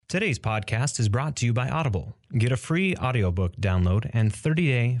Today's podcast is brought to you by Audible. Get a free audiobook download and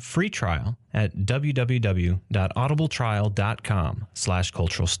 30-day free trial at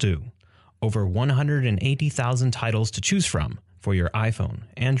www.audibletrial.com/culturalstew. Over 180,000 titles to choose from for your iPhone,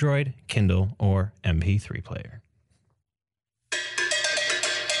 Android, Kindle, or MP3 player.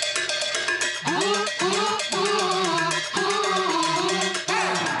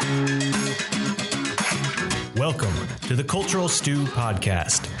 Welcome to the Cultural Stew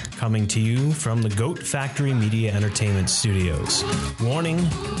Podcast, coming to you from the Goat Factory Media Entertainment Studios. Warning,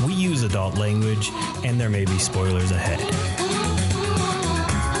 we use adult language, and there may be spoilers ahead.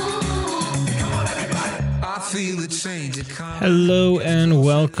 Hello and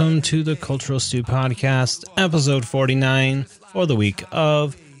welcome to the Cultural Stew Podcast, episode 49 for the week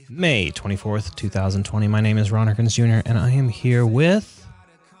of May 24th, 2020. My name is Ron Harkins Jr., and I am here with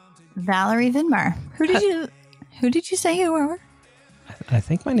Valerie Vinmar. Who did you say you were? I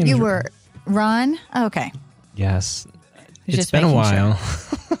think my name is... You were Ron? Oh, okay. Yes. It's been a while.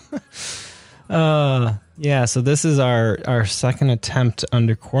 Sure. Yeah, so this is our second attempt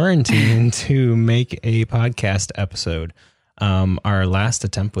under quarantine to make a podcast episode. Our last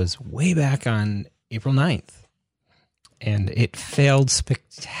attempt was way back on April 9th, and it failed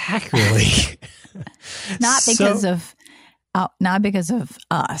spectacularly. Not because of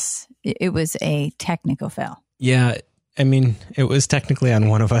us. It was a technical fail. Yeah, I mean, it was technically on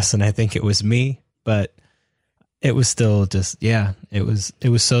one of us, and I think it was me, but it was still just, yeah, it was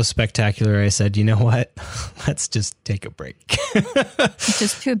so spectacular. I said, you know what? Let's just take a break. It's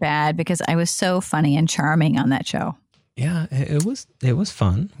just too bad because I was so funny and charming on that show. Yeah, it was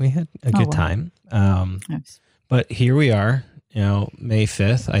fun. We had a good time. But here we are, May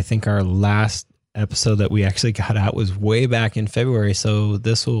 5th. I think our last episode that we actually got out was way back in February, so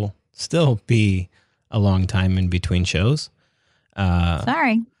this will still be a long time in between shows.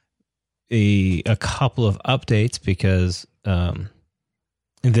 Sorry. A couple of updates because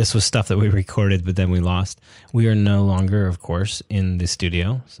this was stuff that we recorded, but then we lost. We are no longer, of course, in the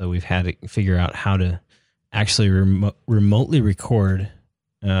studio, so we've had to figure out how to actually remotely record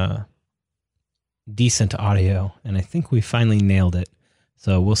decent audio, and I think we finally nailed it.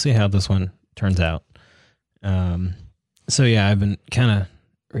 So we'll see how this one turns out. So yeah, I've been kind of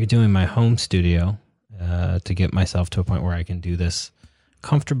redoing my home studio to get myself to a point where I can do this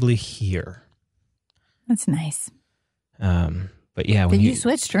comfortably here. That's nice. But yeah, when you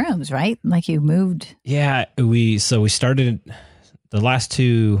switched rooms, right? Like you moved. Yeah, we started the last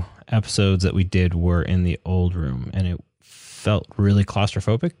two episodes that we did were in the old room, and it felt really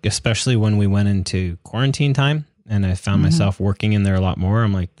claustrophobic, especially when we went into quarantine time, and I found myself working in there a lot more.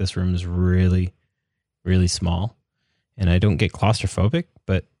 I'm like, this room is really, really small, and I don't get claustrophobic,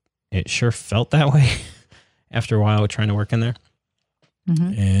 but it sure felt that way after a while trying to work in there.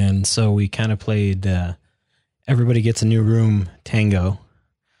 Mm-hmm. And so we kind of played Everybody Gets a New Room Tango.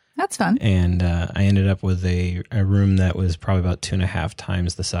 That's fun. And I ended up with a room that was probably about 2.5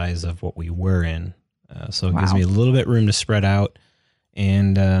 times the size of what we were in. So it gives me a little bit of room to spread out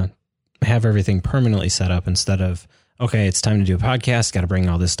and have everything permanently set up instead of, okay, it's time to do a podcast, got to bring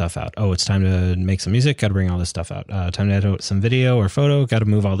all this stuff out. Oh, it's time to make some music, got to bring all this stuff out. Time to edit some video or photo, got to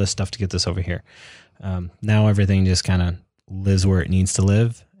move all this stuff to get this over here. Now everything just kind of lives where it needs to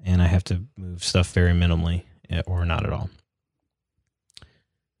live, and I have to move stuff very minimally or not at all.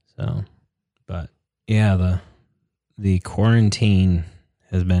 So, but yeah, the quarantine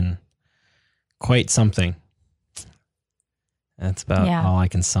has been quite something. That's about all I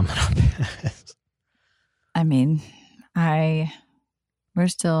can sum it up as. I mean, we're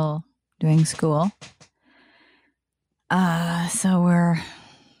still doing school. So we're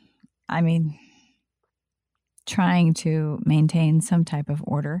trying to maintain some type of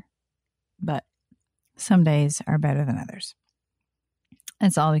order, but some days are better than others.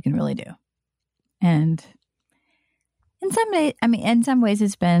 That's all we can really do. And in some ways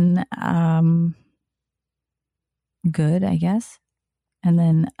it's been good, I guess. And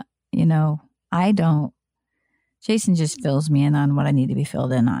then, Jason just fills me in on what I need to be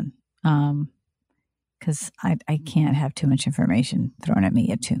filled in on. Because I can't have too much information thrown at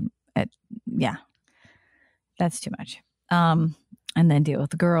me that's too much. And then deal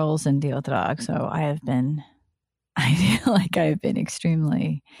with the girls and deal with the dog. So I feel like I've been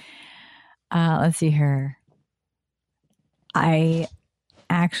extremely, let's see here. I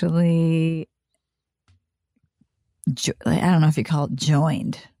actually, I don't know if you call it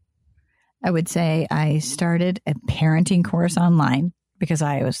joined. I would say I started a parenting course online because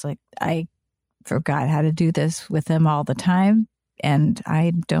I was like, I forgot how to do this with them all the time, and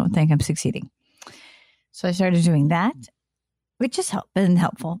I don't think I'm succeeding. So I started doing that, which has been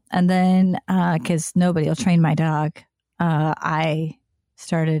helpful. And then, because nobody will train my dog, I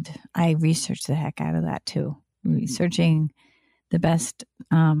researched the heck out of that too, researching the best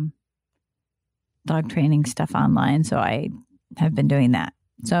dog training stuff online. So I have been doing that.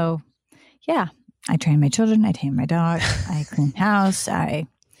 So yeah, I train my children, I tame my dog, I clean house,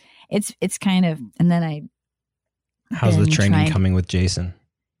 it's kind of, and then how's the training coming with Jason?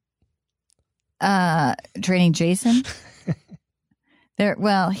 Training Jason?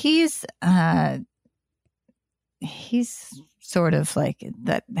 Well, he's sort of like,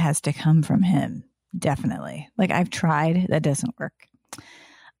 that has to come from him. Definitely. Like I've tried, that doesn't work.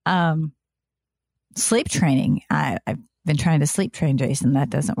 Sleep training. I've been trying to sleep train Jason. That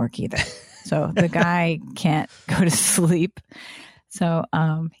doesn't work either. So the guy can't go to sleep. So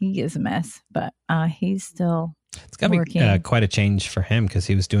he is a mess, but he's still it's got to be quite a change for him because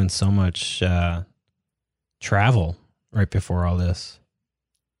he was doing so much travel right before all this.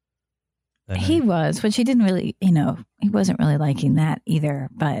 He was, which he didn't really, he wasn't really liking that either.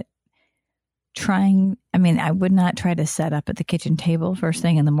 But I would not try to set up at the kitchen table first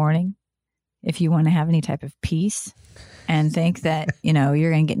thing in the morning if you want to have any type of peace and think that, you're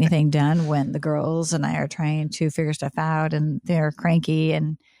going to get anything done when the girls and I are trying to figure stuff out and they're cranky.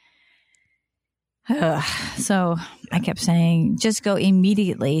 And so I kept saying, just go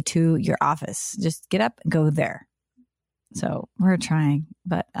immediately to your office. Just get up and go there. So we're trying,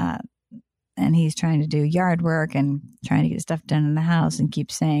 but, and he's trying to do yard work and trying to get stuff done in the house and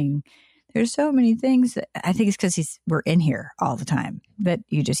keep saying, there's so many things that I think it's because we're in here all the time that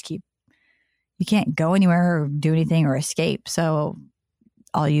you can't go anywhere or do anything or escape. So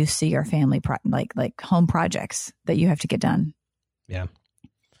all you see are family, like home projects that you have to get done. Yeah.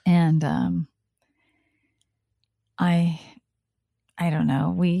 And, I don't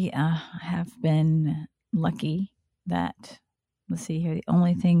know. We, have been lucky that, let's see here. The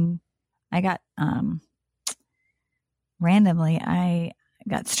only thing I got, randomly, I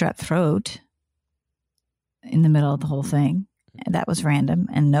got strep throat in the middle of the whole thing. That was random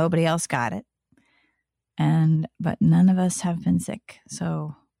and nobody else got it. But none of us have been sick.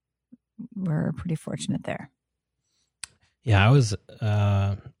 So we're pretty fortunate there. Yeah. I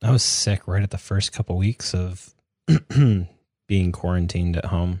was sick right at the first couple weeks of being quarantined at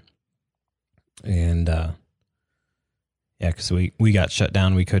home. And, yeah, cause we got shut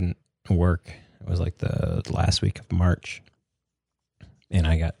down. We couldn't work. It was like the last week of March.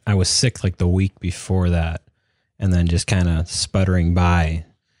 And I was sick like the week before that and then just kind of sputtering by.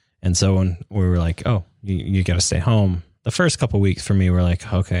 And so when we were like, oh, you got to stay home, the first couple of weeks for me were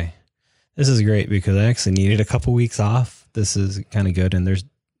like, okay, this is great because I actually needed a couple weeks off. This is kind of good. And there's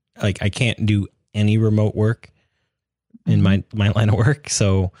like, I can't do any remote work in my line of work.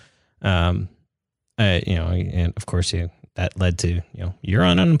 So, and of course that led to, you're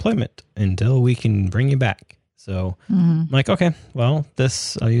on unemployment until we can bring you back. So I'm like, okay, well,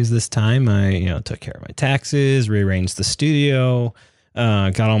 I'll use this time. I, took care of my taxes, rearranged the studio,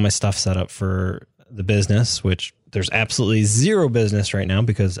 got all my stuff set up for the business, which there's absolutely zero business right now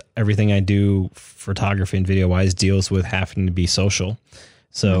because everything I do photography and video wise deals with having to be social.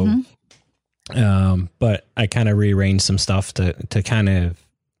 So, but I kind of rearranged some stuff to kind of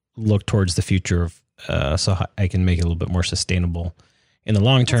look towards the future of, so I can make it a little bit more sustainable in the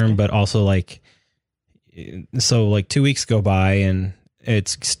long term, but also like 2 weeks go by and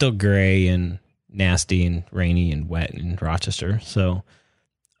it's still gray and nasty and rainy and wet in Rochester. So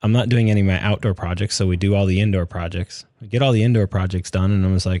I'm not doing any of my outdoor projects. So we do all the indoor projects. We get all the indoor projects done. And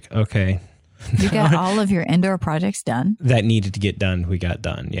I was like, okay. You got all of your indoor projects done? That needed to get done. We got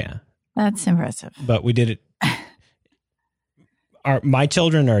done. Yeah. That's impressive. But we did it. My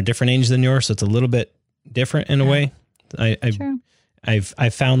children are a different age than yours. So it's a little bit different in a way. True.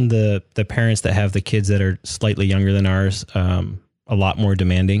 I've found the parents that have the kids that are slightly younger than ours, a lot more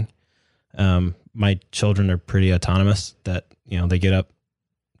demanding. My children are pretty autonomous that, they get up,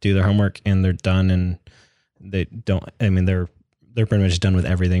 do their homework and they're done. And they don't, they're pretty much done with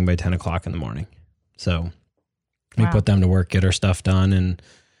everything by 10 o'clock in the morning. So we put them to work, get our stuff done. And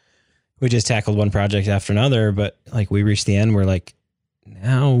we just tackled one project after another, but like we reached the end, we're like,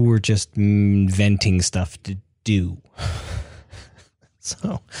 now we're just inventing stuff to do.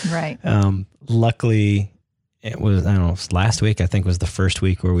 So, right. Luckily it was, last week, I think was the first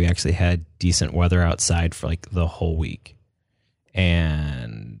week where we actually had decent weather outside for like the whole week.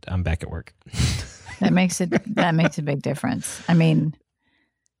 And I'm back at work. That makes a big difference. The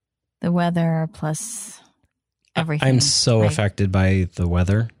weather plus everything. I'm so affected by the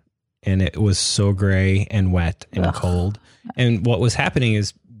weather, and it was so gray and wet and cold. And what was happening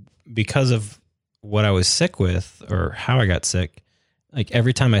is because of what I was sick with or how I got sick, like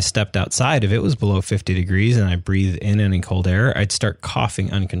every time I stepped outside, if it was below 50 degrees and I breathed in any cold air, I'd start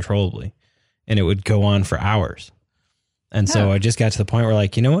coughing uncontrollably and it would go on for hours. And so I just got to the point where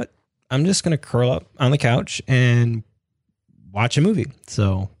like, you know what? I'm just going to curl up on the couch and watch a movie.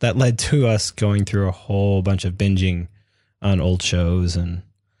 So that led to us going through a whole bunch of binging on old shows.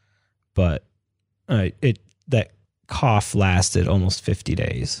 But that cough lasted almost 50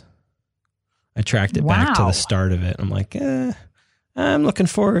 days. I tracked it back to the start of it. I'm like, I'm looking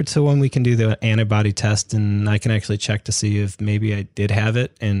forward to when we can do the antibody test and I can actually check to see if maybe I did have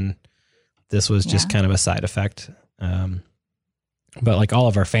it. And this was just kind of a side effect. But like all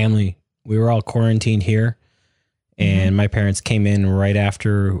of our family, we were all quarantined here. And my parents came in right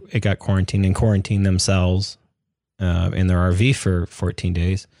after it got quarantined and quarantined themselves in their RV for 14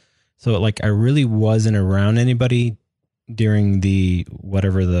 days. So like I really wasn't around anybody during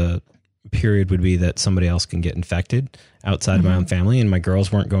whatever the period would be that somebody else can get infected outside of my own family. And my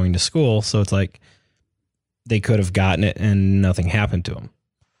girls weren't going to school. So it's like they could have gotten it and nothing happened to them.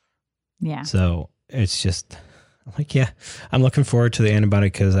 Yeah. So it's just like, I'm looking forward to the antibody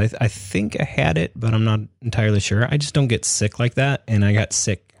because I think I had it, but I'm not entirely sure. I just don't get sick like that. And I got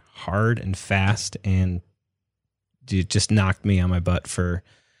sick hard and fast and it just knocked me on my butt for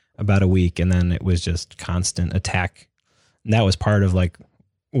about a week. And then it was just constant attack. And that was part of like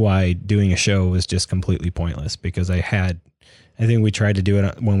why doing a show was just completely pointless because I think we tried to do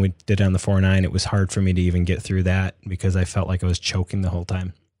it when we did it on the 4-9. It was hard for me to even get through that because I felt like I was choking the whole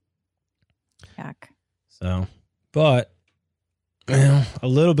time. Yuck. So, but a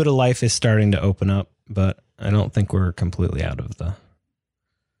little bit of life is starting to open up, but I don't think we're completely out of the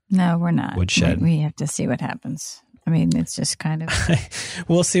No, we're not. Woodshed. We have to see what happens. I mean, it's just kind of.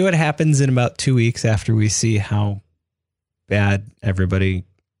 We'll see what happens in about 2 weeks after we see how bad everybody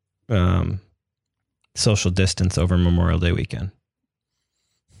social distance over Memorial Day weekend.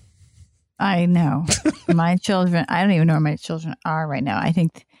 I know. My children, I don't even know where my children are right now. I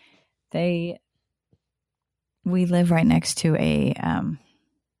think we live right next to a,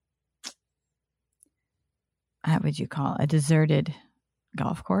 what would you call it? A deserted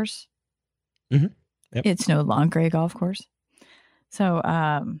golf course. Mm-hmm. Yep. It's no longer a golf course. So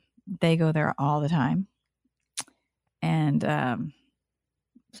they go there all the time. And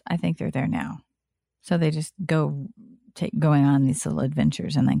I think they're there now. So they just going on these little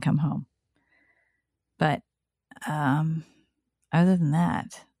adventures and then come home. But other than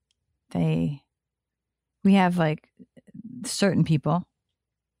that, we have like certain people.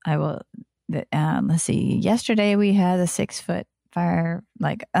 Let's see. Yesterday we had a 6-foot fire.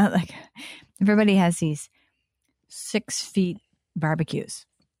 Like everybody has these 6 feet barbecues.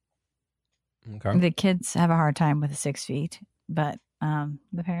 Okay. The kids have a hard time with the 6 feet, but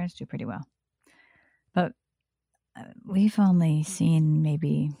the parents do pretty well. But we've only seen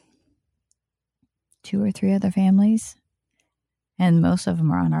maybe 2 or 3 other families, and most of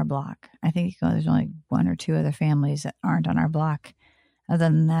them are on our block. I think there's only 1 or 2 other families that aren't on our block. Other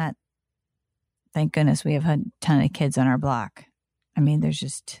than that, thank goodness we have a ton of kids on our block. I mean, there's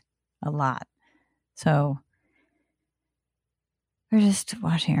just a lot. So we're just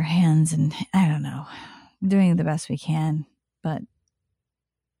washing our hands and I don't know, doing the best we can, but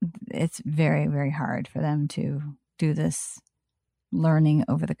it's very, very hard for them to do this learning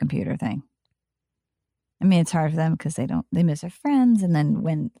over the computer thing. I mean, it's hard for them because they miss their friends. And then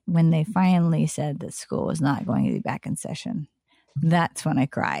when they finally said that school was not going to be back in session, that's when I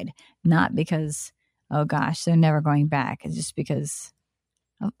cried. Not because, oh gosh, they're never going back. It's just because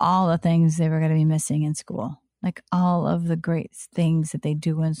of all the things they were going to be missing in school. Like all of the great things that they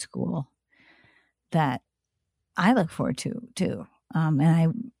do in school that I look forward to too. And I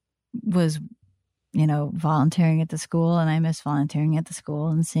was, volunteering at the school, and I miss volunteering at the school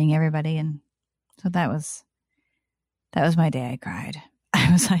and seeing everybody. And so that was my day. I cried. I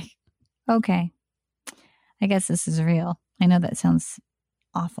was like, okay, I guess this is real. I know that sounds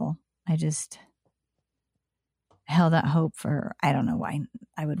awful. I just held out hope for, I don't know why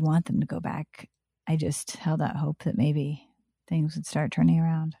I would want them to go back. I just held out hope that maybe things would start turning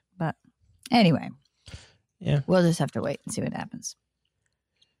around. But anyway, we'll just have to wait and see what happens.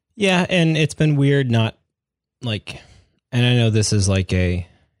 Yeah, and it's been weird not like, and I know this is like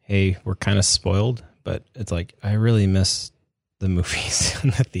hey, we're kind of spoiled, but it's like I really miss the movies in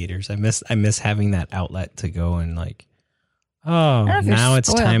the theaters. I miss having that outlet to go and like, oh, now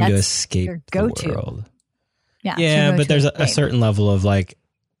it's time to escape the world. Yeah, but there's a certain level of like,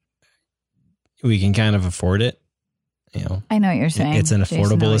 we can kind of afford it. I know what you're saying. It's an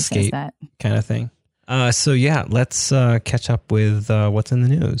affordable escape kind of thing. So yeah, let's catch up with what's in the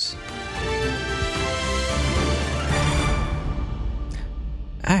news.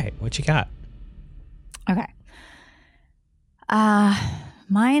 All right, what you got? Okay.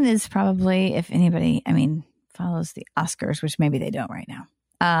 Mine is probably, if anybody, follows the Oscars, which maybe they don't right now.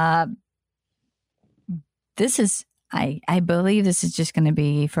 This is, I believe this is just going to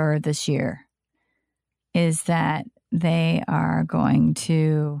be for this year, is that they are going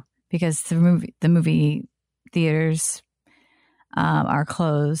to, because the movie theaters are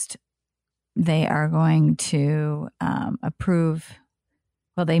closed, they are going to approve.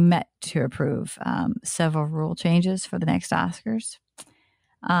 Well, they met to approve several rule changes for the next Oscars.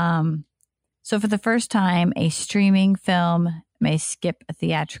 So for the first time, a streaming film may skip a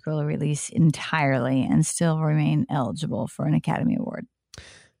theatrical release entirely and still remain eligible for an Academy Award.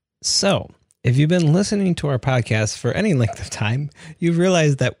 So if you've been listening to our podcast for any length of time, you've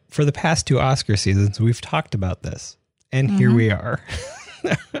realized that for the past 2 Oscar seasons, we've talked about this. And here we are.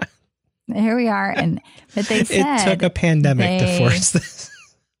 Here we are. But they said it took a pandemic to force this.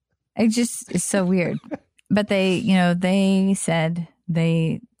 It's so weird. But they said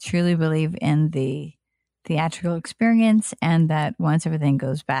they truly believe in the theatrical experience, and that once everything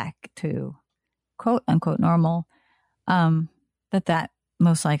goes back to quote unquote normal, that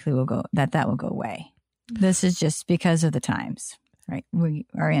most likely will go away. This is just because of the times, right? We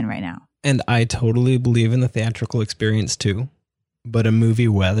are in right now. And I totally believe in the theatrical experience too. But a movie,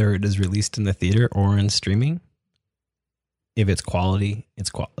 whether it is released in the theater or in streaming, if it's quality,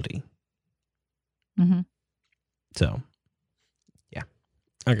 it's quality. Mm-hmm. So, yeah.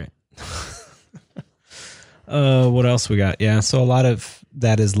 Okay. What else we got? Yeah, so a lot of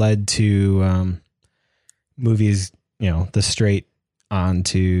that has led to movies, the straight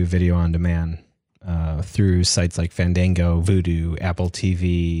onto video on demand through sites like Fandango, Vudu, Apple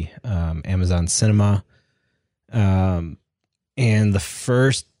TV, Amazon Cinema. And the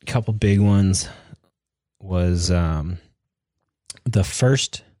first couple big ones was the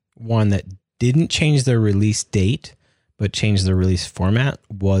first one that didn't change their release date, but changed the release format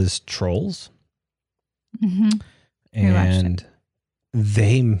was Trolls. Mm-hmm. And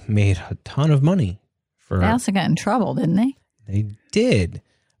they made a ton of money. They also got in trouble, didn't they? They did.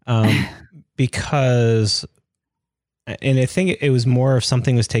 Because, and I think it was more of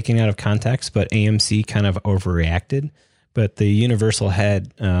something was taken out of context, but AMC kind of overreacted. But the Universal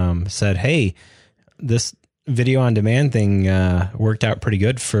head said, hey, this video on demand thing worked out pretty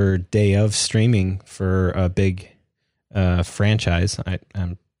good for day of streaming for a big franchise.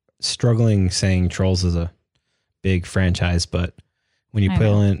 I'm struggling saying Trolls is a big franchise, but when you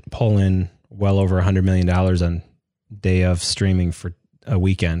pull in well over $100 million on day of streaming for a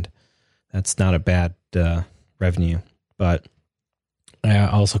weekend, that's not a bad revenue. But I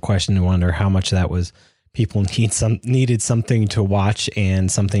also question and wonder how much that was people needed something to watch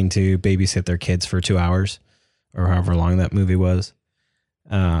and something to babysit their kids for 2 hours or however long that movie was.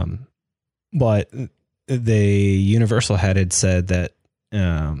 But the Universal head had said that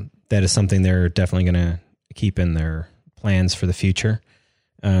that is something they're definitely going to keep in their plans for the future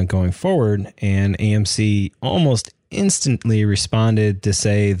going forward. And AMC almost instantly responded to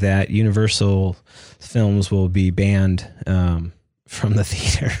say that Universal films will be banned from the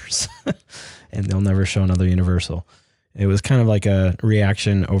theaters and they'll never show another Universal. It was kind of like a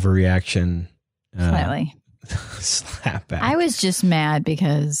overreaction. Slightly. Slap back. I was just mad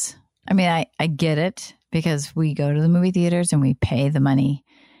because, I get it, because we go to the movie theaters and we pay the money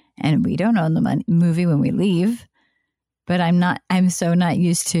and we don't own the movie when we leave. But I'm so not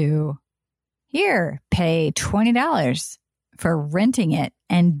used to pay $20 for renting it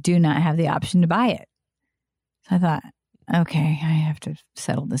and do not have the option to buy it. So I thought, okay, I have to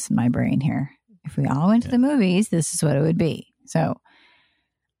settle this in my brain here. If we all went to the movies, this is what it would be. So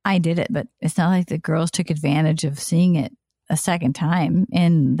I did it, but it's not like the girls took advantage of seeing it a second time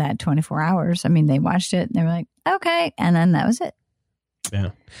in that 24 hours. They watched it and they were like, okay. And then that was it.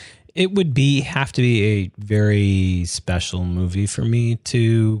 Yeah. It would have to be a very special movie for me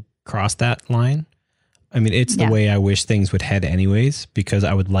to cross that line. It's the way I wish things would head anyways, because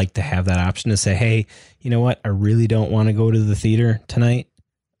I would like to have that option to say, hey, you know what? I really don't want to go to the theater tonight.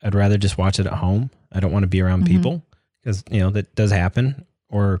 I'd rather just watch it at home. I don't want to be around people because, that does happen.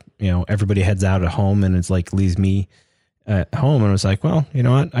 Or, everybody heads out at home and it's like leaves me at home. And it's like, well, you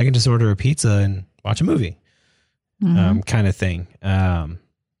know what? I can just order a pizza and watch a movie kind of thing.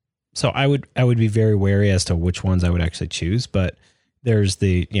 So I would be very wary as to which ones I would actually choose. But there's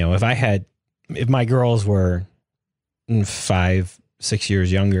if my girls were 5-6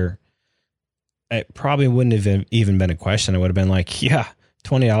 years younger, it probably wouldn't have even been a question. I would have been like, yeah,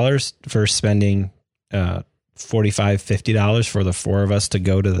 $20 for spending $45-50 for the 4 of us to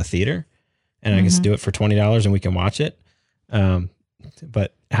go to the theater, and I can do it for $20 and we can watch it.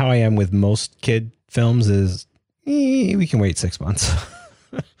 But how I am with most kid films is we can wait 6 months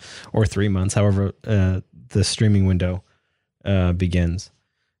or 3 months, however the streaming window begins.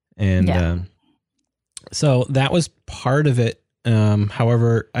 And so that was part of it.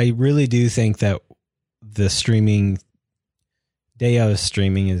 However, I really do think that the streaming day of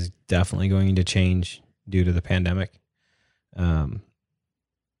streaming is definitely going to change due to the pandemic.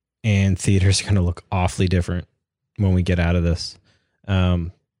 And theaters are going to look awfully different when we get out of this.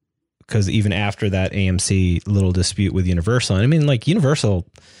 Because even after that AMC little dispute with Universal, and I mean, like Universal,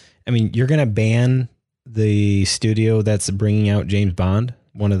 I mean, you're going to ban the studio that's bringing out James Bond,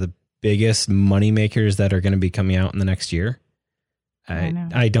 one of the biggest money makers that are going to be coming out in the next year.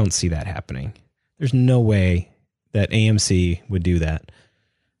 I don't see that happening. There's no way that AMC would do that.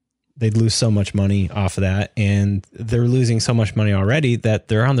 They'd lose so much money off of that, and they're losing so much money already that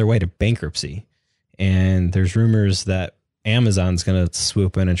they're on their way to bankruptcy. And there's rumors that Amazon's going to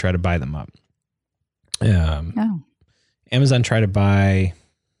swoop in and try to buy them up. Amazon tried to buy,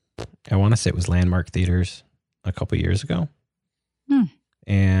 I want to say it was Landmark Theaters a couple years ago.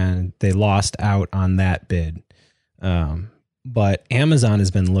 And they lost out on that bid. But Amazon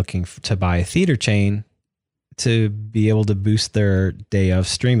has been looking to buy a theater chain to be able to boost their day of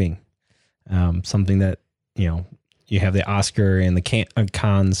streaming. Something that, you know, you have the Oscar and the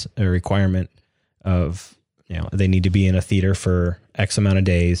Cannes requirement of, you know, they need to be in a theater for X amount of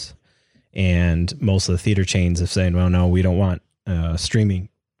days. And most of the theater chains have said, well, no, we don't want streaming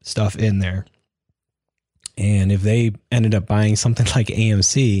stuff in there. And if they ended up buying something like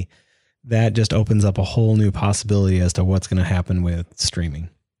AMC, that just opens up a whole new possibility as to what's going to happen with streaming.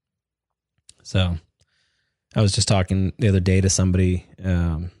 So I was just talking the other day to somebody,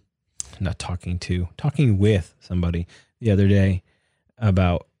 talking with somebody the other day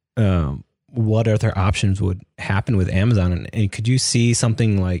about what other options would happen with Amazon. And could you see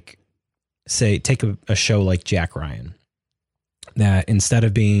something like, say, take a show like Jack Ryan, that instead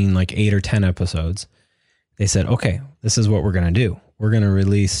of being like 8 or 10 episodes, they said, okay, this is what we're going to do. We're going to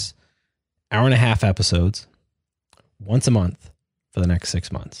release 1.5 hour episodes once a month for the next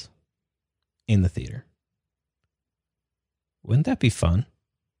 6 months in the theater. Wouldn't that be fun?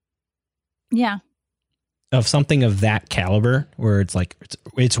 Yeah. Of something of that caliber where it's like,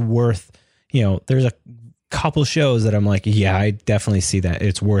 it's worth, you know, there's a couple shows that I'm like, yeah, I definitely see that.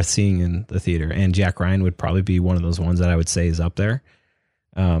 It's worth seeing in the theater. And Jack Ryan would probably be one of those ones that I would say is up there.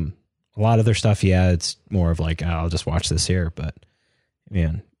 A lot of their stuff, yeah, it's more of like, I'll just watch this here. But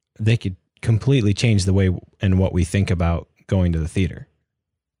man, they could completely change the way and what we think about going to the theater.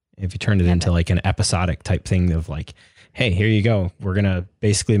 If you turned it into like an episodic type thing of like, hey, here you go. We're going to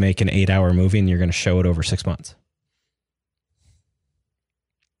basically make an 8-hour movie and you're going to show it over 6 months.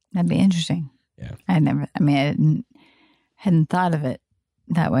 That'd be interesting. Yeah. I hadn't thought of it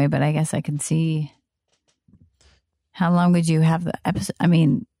that way, but I guess I can see how long would you have the episode? I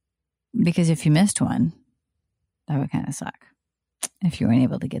mean, because if you missed one, that would kind of suck if you weren't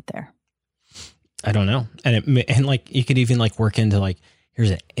able to get there. I don't know. And like, you could even like work into like,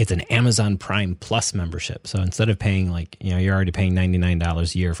 it's an Amazon Prime Plus membership. So instead of paying like, you know, you're already paying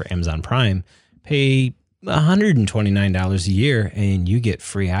 $99 a year for Amazon Prime, pay $129 a year and you get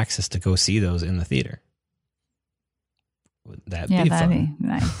free access to go see those in the theater. That'd be fun. Be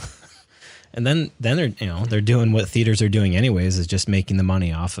nice. And then they're doing what theaters are doing anyways, is just making the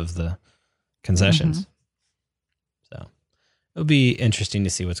money off of the concessions. Mm-hmm. So it'll be interesting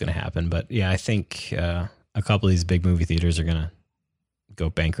to see what's going to happen. But yeah, I think a couple of these big movie theaters are going to go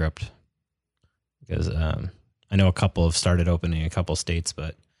bankrupt because I know a couple have started opening a couple states,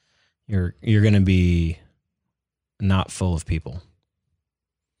 but you're going to be not full of people.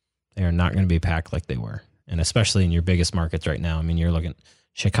 They are not going to be packed like they were. And especially in your biggest markets right now. I mean, you're looking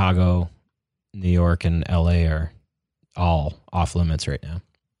Chicago, New York, and LA are all off limits right now.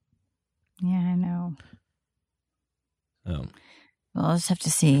 Yeah, I know. Well, I'll just have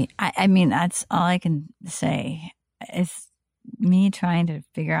to see. I mean, that's all I can say. It's me trying to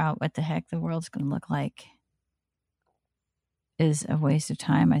figure out what the heck the world's going to look like is a waste of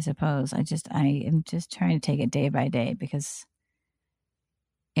time, I suppose. I am just trying to take it day by day because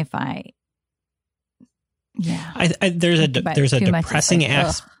there's a depressing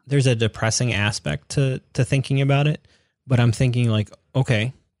aspect to thinking about it, but I'm thinking like,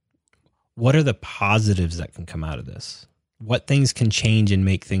 okay, what are the positives that can come out of this? What things can change and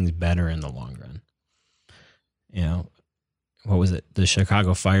make things better in the long run? You know, what was it? The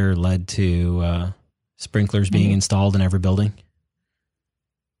Chicago fire led to sprinklers being installed in every building.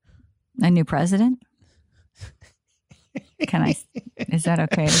 A new president? Is that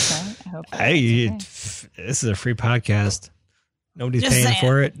okay to say? I hope. This is a free podcast. Nobody's Just paying saying.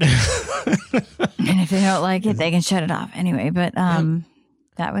 for it. And if they don't like it, they can shut it off anyway. But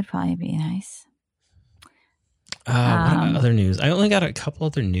that would probably be nice. What other news? I only got a couple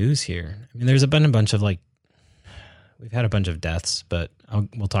other news here. I mean, there's been a bunch of we've had a bunch of deaths, but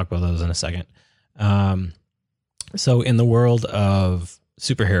we'll talk about those in a second. So in the world of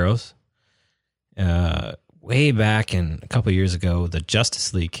superheroes, way back a couple of years ago, the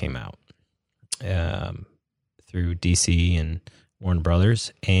Justice League came out through DC and Warner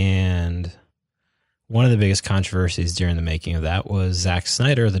Brothers. And one of the biggest controversies during the making of that was Zack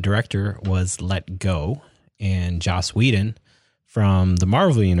Snyder, the director, was let go. And Joss Whedon from the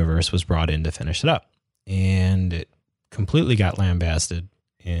Marvel Universe was brought in to finish it up. And it completely got lambasted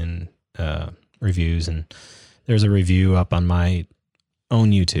in reviews. And there's a review up on my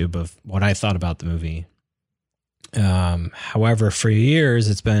own YouTube of what I thought about the movie. However, for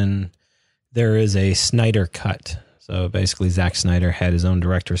years, there is a Snyder cut. So basically, Zack Snyder had his own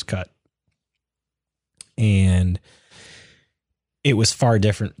director's cut. And it was far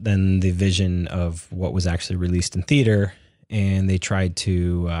different than the vision of what was actually released in theater. And they tried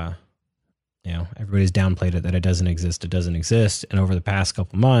to, everybody's downplayed it, that it doesn't exist. It doesn't exist. And over the past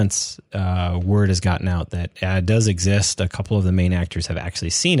couple months, word has gotten out that it does exist. A couple of the main actors have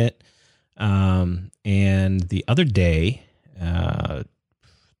actually seen it. And the other day,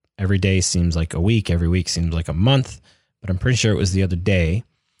 every day seems like a week. Every week seems like a month. But I'm pretty sure it was the other day.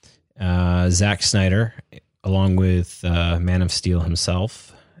 Zack Snyder, along with Man of Steel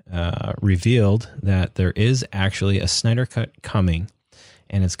himself, revealed that there is actually a Snyder Cut coming,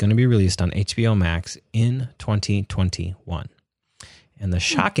 and it's going to be released on HBO Max in 2021. And the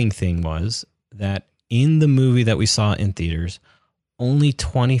shocking thing was that in the movie that we saw in theaters, only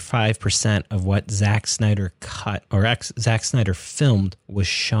 25% of what Zack Snyder cut or Zack Snyder filmed was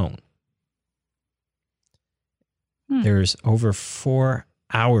shown. There's over 4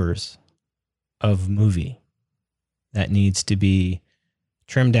 hours of movie that needs to be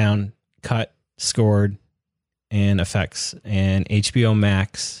trimmed down, cut, scored, and effects. And HBO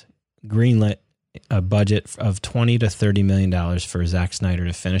Max greenlit a budget of $20 to $30 million for Zack Snyder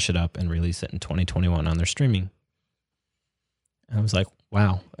to finish it up and release it in 2021 on their streaming. And I was like,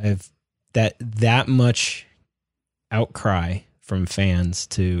 wow, I've that much outcry from fans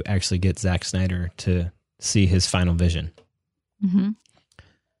to actually get Zack Snyder to see his final vision. Mm-hmm.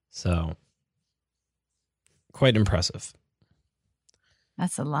 So quite impressive.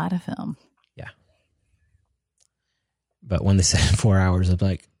 That's a lot of film. Yeah. But when they said 4 hours, I'm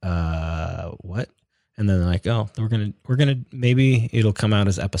like, what? And then they're like, oh, we're gonna maybe it'll come out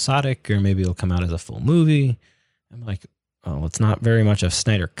as episodic, or maybe it'll come out as a full movie. I'm like, oh, it's not very much of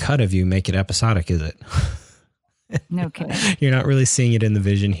Snyder cut of you. Make it episodic, is it? No kidding. You're not really seeing it in the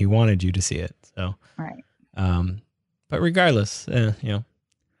vision he wanted you to see it. So, right. But regardless, they're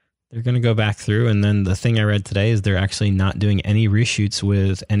going to go back through. And then the thing I read today is they're actually not doing any reshoots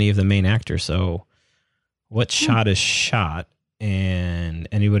with any of the main actors. So what's shot is shot, and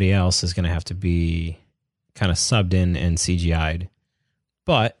anybody else is going to have to be kind of subbed in and CGI'd.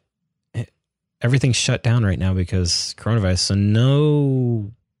 But everything's shut down right now because coronavirus. So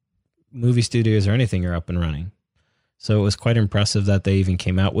no movie studios or anything are up and running. So it was quite impressive that they even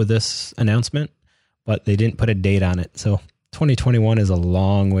came out with this announcement, but they didn't put a date on it. So 2021 is a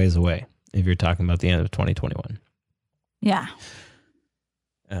long ways away if you're talking about the end of 2021. Yeah.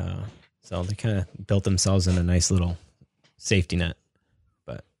 So they kind of built themselves in a nice little safety net.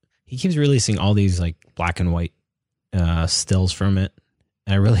 But he keeps releasing all these like black and white stills from it.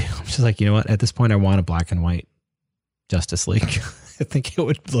 And I'm just like, you know what? At this point, I want a black and white Justice League. I think it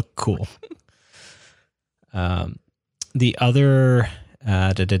would look cool. The other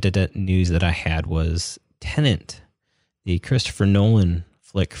news that I had was Tenet, the Christopher Nolan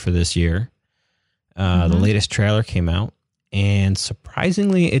flick for this year. The latest trailer came out, and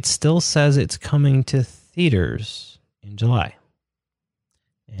surprisingly, it still says it's coming to theaters in July.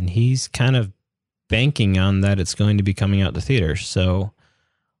 And he's kind of banking on that it's going to be coming out to theaters. So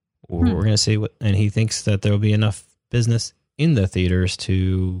we're going to see what, and he thinks that there'll be enough business in the theaters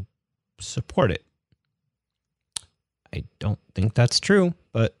to support it. I don't think that's true,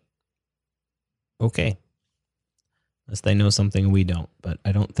 but okay. Unless they know something we don't. But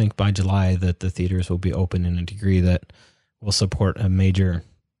I don't think by July that the theaters will be open in a degree that will support a major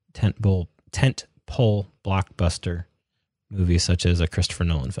tentpole blockbuster movie such as a Christopher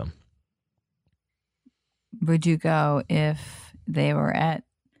Nolan film. Would you go if they were at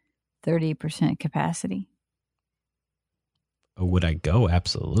 30% capacity? Oh, would I go?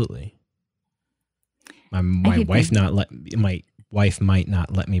 Absolutely. My wife might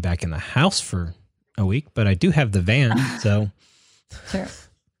not let me back in the house for a week, but I do have the van, so Sure.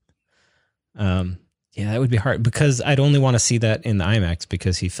 Yeah, that would be hard because I'd only want to see that in the IMAX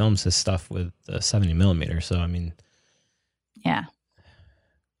because he films his stuff with the 70 millimeter. So, I mean, yeah,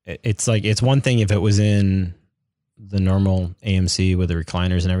 it's like, it's one thing if it was in the normal AMC with the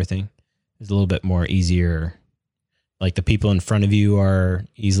recliners and everything. It's a little bit more easier. Like the people in front of you are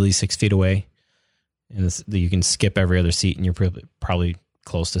easily 6 feet away and you can skip every other seat and you're probably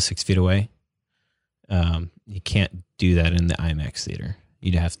close to 6 feet away. You can't do that in the IMAX theater.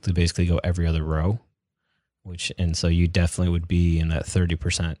 You'd have to basically go every other row, and so you definitely would be in that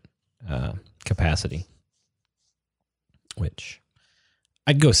 30% capacity, which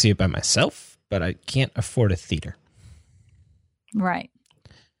I'd go see it by myself, but I can't afford a theater. right.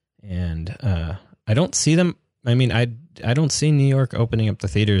 And I don't see them. I mean, I don't see New York opening up the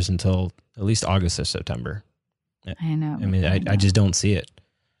theaters until at least August or September. I know. I mean, I just don't see it.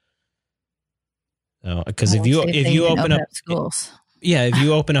 Because if you open up schools, if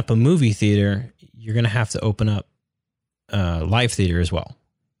you open up a movie theater, you're going to have to open up live theater as well.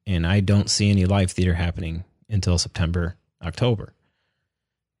 And I don't see any live theater happening until September, October.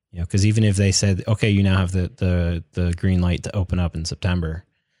 You know, because even if they said, okay, you now have the green light to open up in September,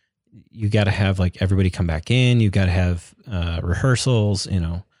 you got to have like everybody come back in. You got to have rehearsals, you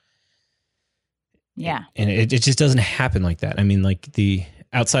know. Yeah. And it just doesn't happen like that. I mean, like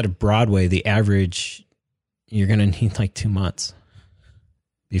outside of Broadway, the average, you're going to need like 2 months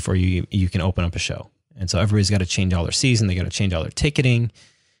before you can open up a show. And so everybody's got to change all their season. They got to change all their ticketing.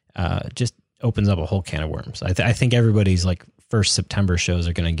 Just opens up a whole can of worms. I think everybody's like first September shows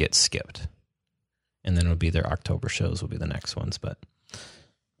are going to get skipped. And then it'll be their October shows will be the next ones. But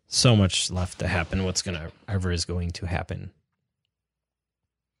so much left to happen. Whatever is going to happen.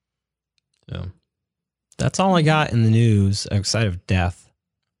 So that's all I got in the news outside of death.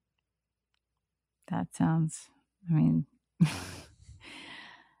 That sounds, I mean.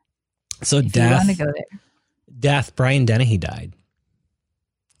 So if death. You want to go there. Death. Brian Dennehy died.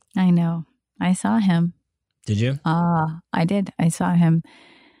 I know. I saw him. Did you? I did. I saw him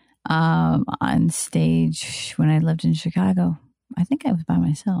on stage when I lived in Chicago. I think I was by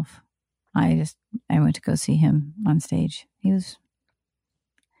myself. I went to go see him on stage. He was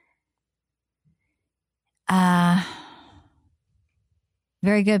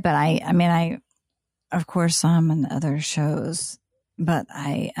very good, but I of course saw him in other shows, but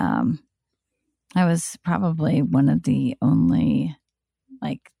I was probably one of the only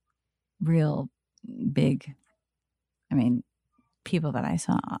like real big, people that I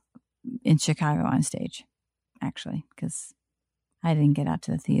saw in Chicago on stage, actually, because I didn't get out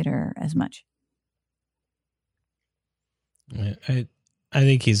to the theater as much. I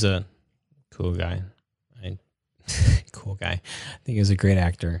think he's a cool guy. Cool guy. I think he's a great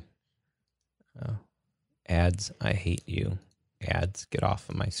actor. Ads, I hate you. Ads, get off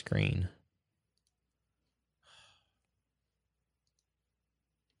of my screen.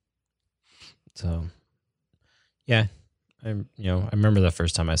 So, yeah, I remember the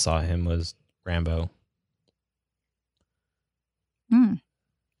first time I saw him was Rambo.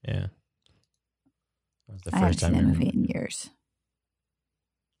 Yeah, that was the first time. I haven't seen that movie in years.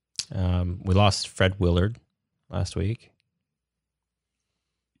 We lost Fred Willard last week.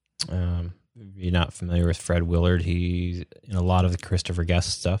 If you're not familiar with Fred Willard, he's in a lot of the Christopher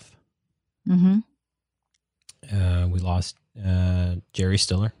Guest stuff. Mm-hmm. We lost Jerry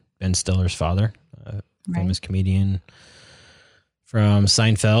Stiller, Ben Stiller's father, famous comedian from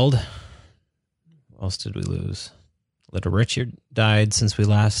Seinfeld. What else did we lose? Little Richard died since we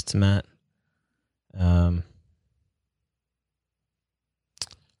last met.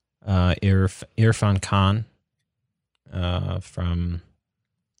 Irfan Khan from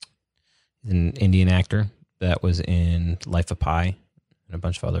an Indian actor that was in Life of Pi and a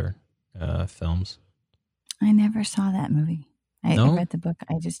bunch of other films. I never saw that movie. I read the book.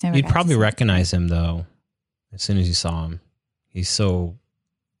 I just never. You'd probably recognize him though, as soon as you saw him. He's so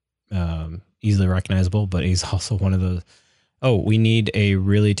easily recognizable, but he's also one of the. Oh, we need a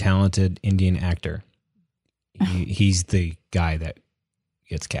really talented Indian actor. He's the guy that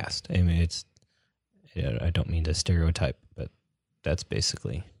gets cast. I mean, I don't mean to stereotype, but that's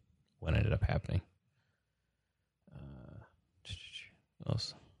basically what ended up happening. What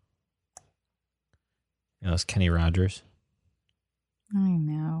else? It's Kenny Rogers. I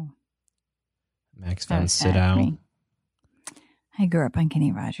know. Max von Sydow. I grew up on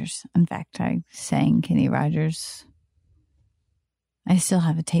Kenny Rogers. In fact, I sang Kenny Rogers. I still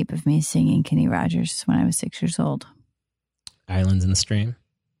have a tape of me singing Kenny Rogers when I was 6 years old. Islands in the Stream?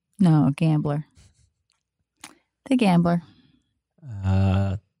 No, Gambler. The Gambler.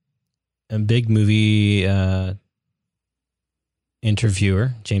 A big movie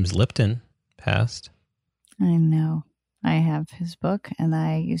interviewer, James Lipton, passed. I know. I have his book, and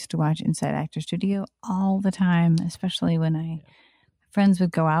I used to watch Inside Actor Studio all the time, especially when friends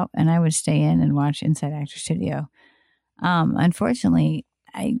would go out and I would stay in and watch Inside Actor Studio. Unfortunately,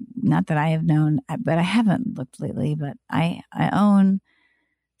 not that I have known, but I haven't looked lately, but I own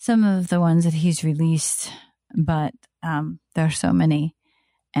some of the ones that he's released, but there are so many,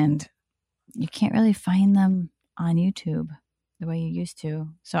 and you can't really find them on YouTube the way you used to.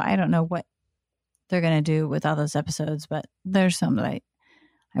 So I don't know what they're going to do with all those episodes, but there's some that I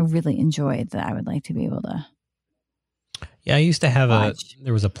really enjoyed that I would like to be able to. Yeah, I used to have watch.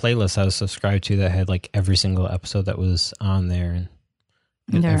 There was a playlist I was subscribed to that had like every single episode that was on there, and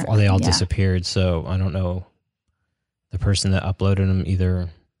they all disappeared. So I don't know, the person that uploaded them either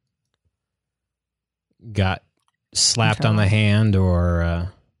got slapped on the hand or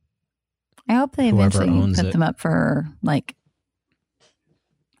I hope they eventually put them up for like,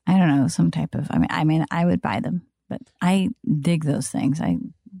 I don't know, some type of, I mean, I would buy them, but I dig those things. I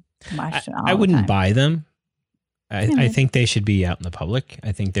watched it all I wouldn't the time. buy them. I think they should be out in the public.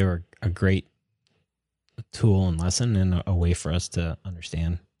 I think they were a great tool and lesson and a way for us to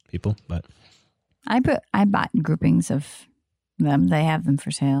understand people. But I bought groupings of them. They have them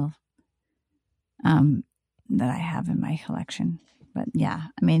for sale. That I have in my collection. But yeah,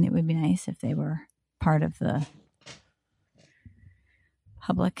 I mean, it would be nice if they were part of the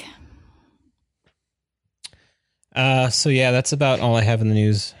public. So yeah, that's about all I have in the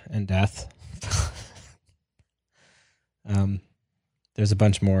news and death. There's a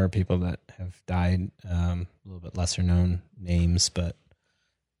bunch more people that have died, a little bit lesser known names, but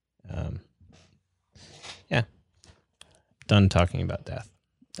yeah, done talking about death.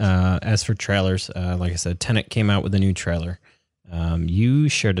 As for trailers, like I said, Tenet came out with a new trailer. You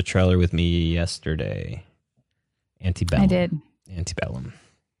shared a trailer with me yesterday. Antebellum. I did. Antebellum.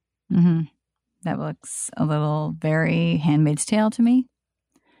 Mm-hmm. That looks a little very Handmaid's Tale to me.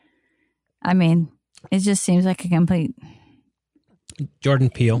 I mean, it just seems like a complete Jordan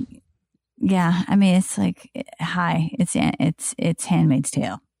Peele. Yeah, I mean, it's like it's Handmaid's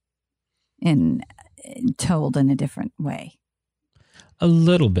Tale, told in a different way. A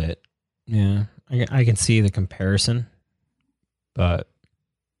little bit, yeah. I can see the comparison, but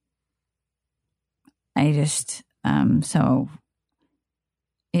I just so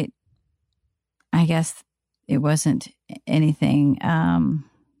it. I guess it wasn't anything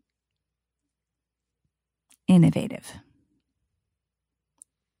innovative.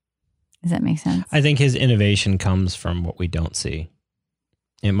 Does that make sense? I think his innovation comes from what we don't see.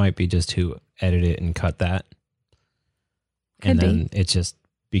 It might be just who edited and cut that. Could then it's just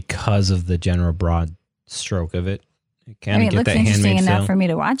because of the general broad stroke of it. I mean, it looks interesting enough for me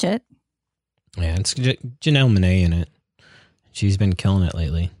to watch it. Yeah, it's Janelle Monáe in it. She's been killing it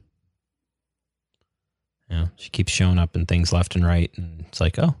lately. Yeah, she keeps showing up in things left and right, and it's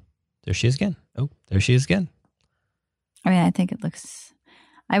like, oh, there she is again. Oh, there she is again. I mean, I think it looks.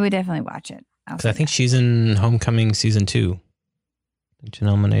 I would definitely watch it. Because I think she's in Homecoming season 2. I think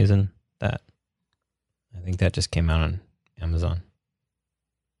Janelle Monáe's in that. I think that just came out on Amazon.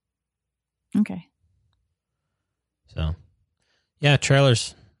 Okay. So, yeah,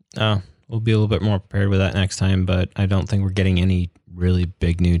 trailers. We'll be a little bit more prepared with that next time, but I don't think we're getting any really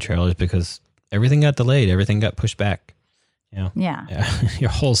big new trailers because everything got delayed. Everything got pushed back. You know? Yeah. Your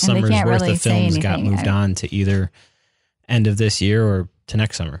whole summer's worth of films got moved on to either end of this year or to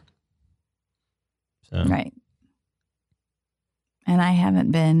next summer. So. Right. And I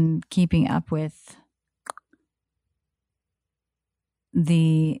haven't been keeping up with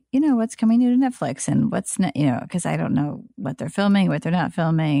what's coming new to Netflix and what's not, because I don't know what they're filming, what they're not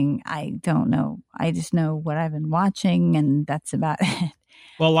filming. I don't know. I just know what I've been watching, and that's about it.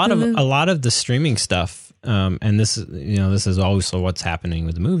 Well, a lot of the streaming stuff, and this is also what's happening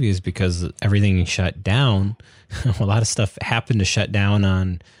with the movies because everything shut down. A lot of stuff happened to shut down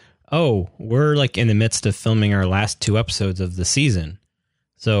on. Oh, we're like in the midst of filming our last 2 episodes of the season,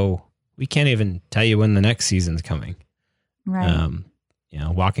 so we can't even tell you when the next season's coming. Right.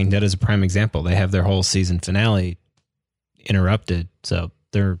 Walking Dead is a prime example. They have their whole season finale interrupted, so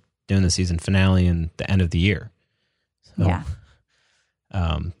they're doing the season finale in the end of the year. So, yeah.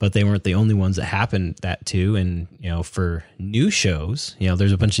 But they weren't the only ones that happened that too. And, for new shows,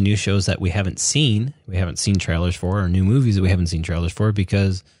 there's a bunch of new shows that we haven't seen trailers for, or new movies that we haven't seen trailers for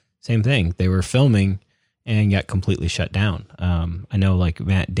because same thing. They were filming and got completely shut down. I know like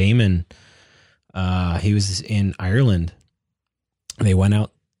Matt Damon, he was in Ireland. They went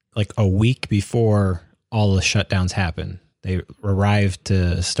out like a week before all the shutdowns happened. They arrived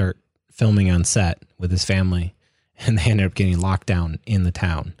to start filming on set with his family. and they ended up getting locked down in the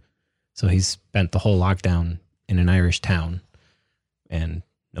town. So he spent the whole lockdown in an Irish town and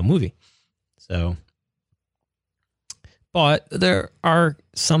no movie. So, but there are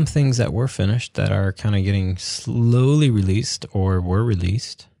some things that were finished that are kind of getting slowly released or were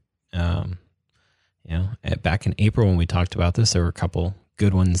released. Back in April when we talked about this, there were a couple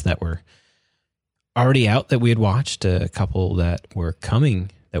good ones that were already out that we had watched, a couple that were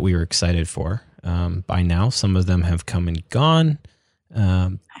coming that we were excited for. By now, some of them have come and gone.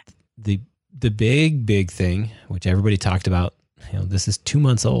 The big thing, which everybody talked about, this is 2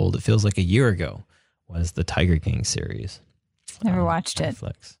 months old. It feels like a year ago, was the Tiger King series. Never watched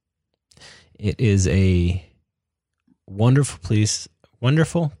Netflix. It is a wonderful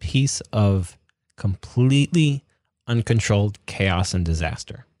piece of completely uncontrolled chaos and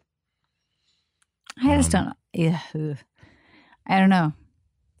disaster. I just don't. I don't know.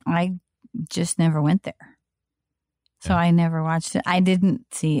 I just never went there, so I never watched it. I didn't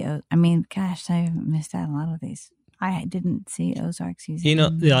see. I mean, gosh, I missed out on a lot of these. I didn't see Ozark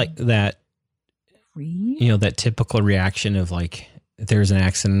season. Like that. 3? That typical reaction of like, there's an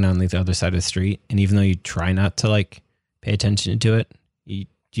accident on the other side of the street, and even though you try not to like pay attention to it, you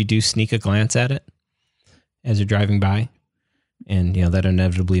do sneak a glance at it as you're driving by. And, that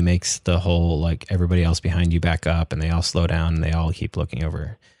inevitably makes the whole, like, everybody else behind you back up and they all slow down and they all keep looking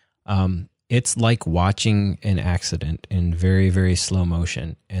over. It's like watching an accident in very, very slow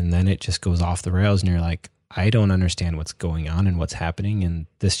motion. And then it just goes off the rails and you're like, I don't understand what's going on and what's happening. And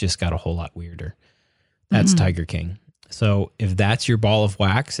this just got a whole lot weirder. That's Tiger King. So if that's your ball of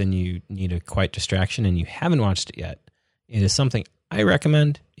wax and you need a quiet distraction and you haven't watched it yet, it is something I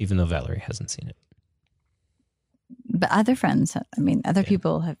recommend, even though Valerie hasn't seen it. But other friends, other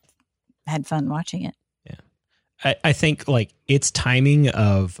people have had fun watching it. Yeah. I think like its timing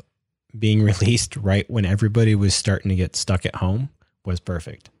of being released right when everybody was starting to get stuck at home was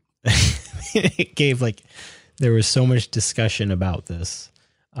perfect. It gave there was so much discussion about this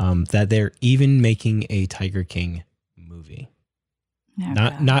that they're even making a Tiger King movie.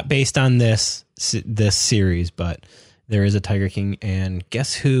 Not based on this series, but there is a Tiger King, and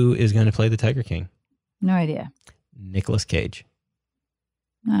guess who is going to play the Tiger King? No idea. Nicolas Cage.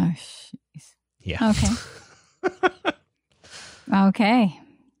 Oh, jeez. Yeah. Okay. Okay. Yeah.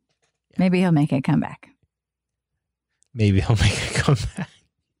 Maybe he'll make a comeback. We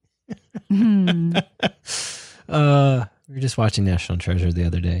were just watching National Treasure the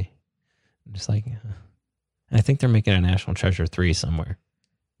other day. I'm just like, I think they're making a National Treasure 3 somewhere,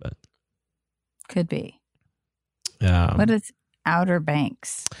 but could be. What is Outer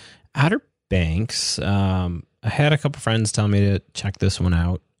Banks? Outer Banks. I had a couple friends tell me to check this one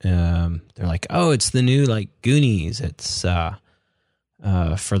out. They're like, "Oh, it's the new Goonies. It's for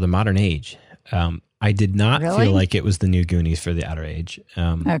the modern age." I did not feel like it was the new Goonies for the outer age.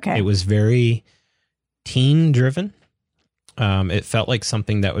 Okay, it was very teen driven. It felt like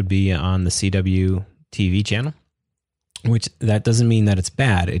something that would be on the CW TV channel, which that doesn't mean that it's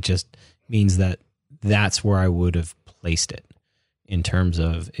bad. It just means that that's where I would have placed it. In terms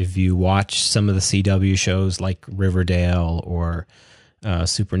of if you watch some of the CW shows like Riverdale or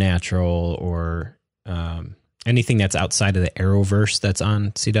Supernatural or anything that's outside of the Arrowverse that's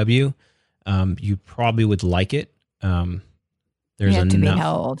on CW, you probably would like it. There's you have to be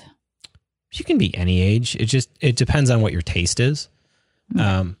how old? You can be any age. It depends on what your taste is.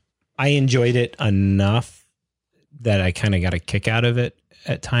 I enjoyed it enough that I kind of got a kick out of it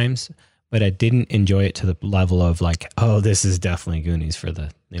at times. But I didn't enjoy it to the level of like, oh, this is definitely Goonies for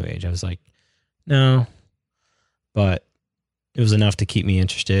the new age. I was like, no, but it was enough to keep me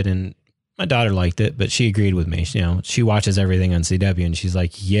interested. And my daughter liked it, but she agreed with me. She watches everything on CW and she's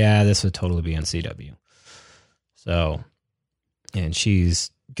like, yeah, this would totally be on CW. So, and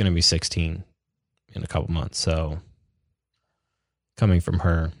she's going to be 16 in a couple months. So coming from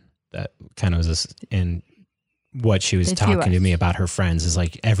her, that kind of was this, and what she was talking to me about her friends is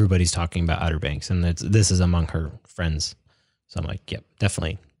like, everybody's talking about Outer Banks and this is among her friends. So I'm like, yep,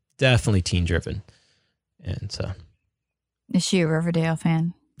 definitely teen driven. And so. Is she a Riverdale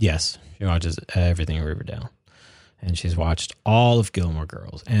fan? Yes. She watches everything in Riverdale, and she's watched all of Gilmore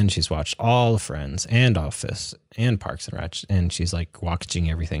Girls, and she's watched all of Friends and Office and Parks and Rec. And she's like watching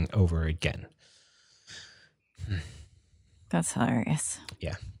everything over again. That's hilarious.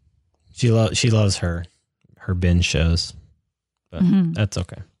 Yeah. She loves her binge shows, but that's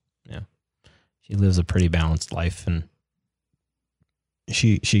okay. Yeah. She lives a pretty balanced life, and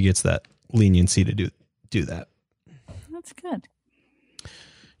she gets that leniency to do that. That's good.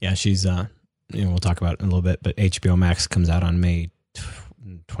 Yeah. She's, we'll talk about it in a little bit, but HBO Max comes out on May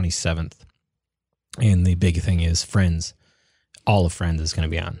 27th. And the big thing is Friends. All of Friends is going to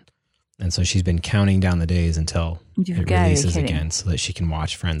be on. And so she's been counting down the days until it releases again so that she can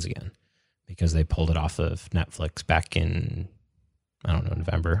watch Friends again. Because they pulled it off of Netflix back in, I don't know,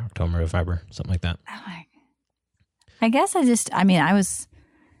 October, November, something like that. I guess I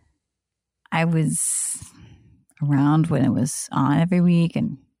was around when it was on every week,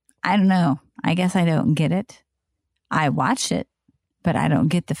 and I don't know. I guess I don't get it. I watched it, but I don't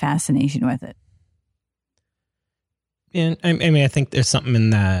get the fascination with it. And I mean, I think there's something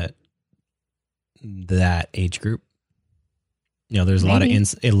in that age group. You know, there's a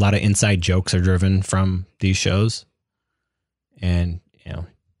lot of inside jokes are driven from these shows, and you know,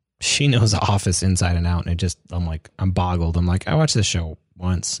 she knows The Office inside and out, and I'm boggled. I'm like, I watched this show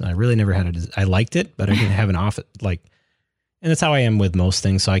once, and I really never I liked it, but I didn't have an office and that's how I am with most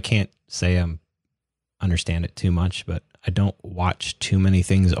things. So I can't say I understand it too much, but I don't watch too many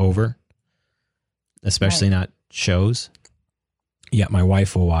things over, especially not shows. Yeah, my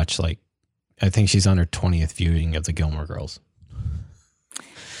wife will watch I think she's on her 20th viewing of the Gilmore Girls.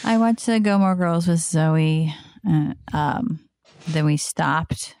 I watched the Gilmore Girls with Zoe. Then we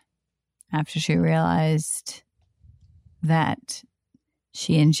stopped after she realized that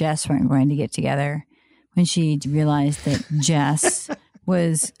she and Jess weren't going to get together. When she realized that Jess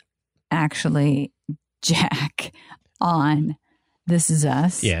was actually Jack on This Is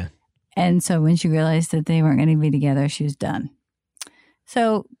Us. Yeah. And so when she realized that they weren't going to be together, she was done.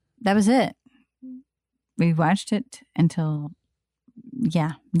 So that was it. We watched it until,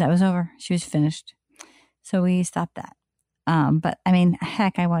 that was over. She was finished. So we stopped that. But I mean,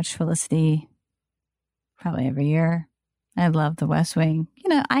 heck, I watch Felicity probably every year. I love The West Wing. You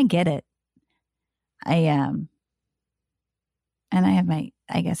know, I get it. And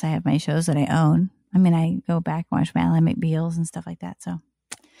I guess I have my shows that I own. I mean, I go back and watch Ally McBeal's and stuff like that. So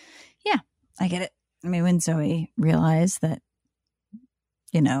yeah, I get it. I mean, when Zoe realized that,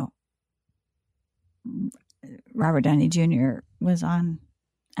 you know, Robert Downey Jr. was on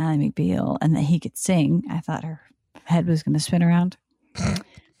Ally McBeal and that he could sing, I thought her head was going to spin around.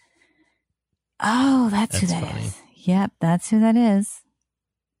 Oh, that's who that funny. Is. Yep, that's who that is.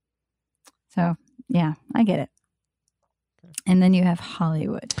 So, yeah, I get it. And then you have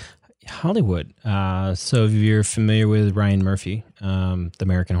Hollywood. Hollywood. So if you're familiar with Ryan Murphy, the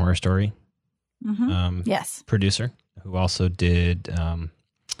American Horror Story yes, producer, who also did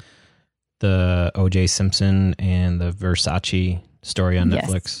the O.J. Simpson and the Versace story on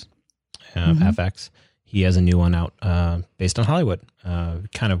Netflix, FX. He has a new one out based on Hollywood,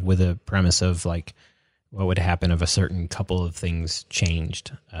 kind of with a premise of what would happen if a certain couple of things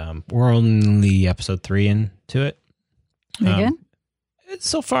changed. We're only episode 3 into it. Good?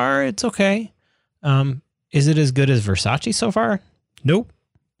 So far, it's okay. Is it as good as Versace so far? Nope.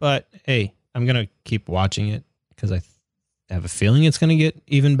 But hey, I'm going to keep watching it because I have a feeling it's going to get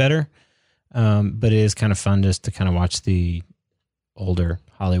even better. But it is kind of fun just to kind of watch the older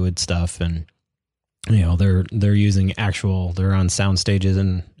Hollywood stuff, and you know they're using they're on sound stages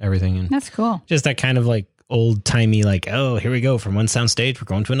and everything, and that's cool. Just that kind of old timey, oh, here we go from one sound stage, we're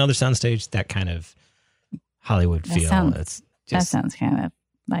going to another sound stage. That kind of Hollywood feel. It's just, that sounds kind of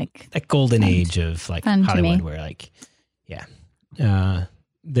like that golden age of Hollywood, where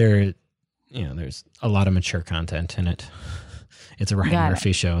there's a lot of mature content in it. It's a Ryan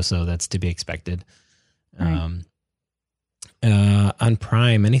Murphy show, so that's to be expected. Right. On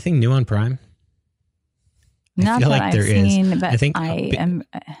Prime, anything new on Prime? Not I feel that like there I've seen, but I think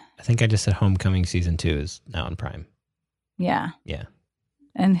I just said Homecoming season 2 is now on Prime. Yeah. Yeah.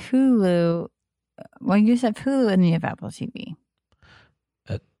 And Hulu. Well, you said Hulu and you have Apple TV.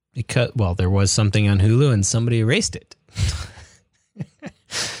 Because there was something on Hulu and somebody erased it.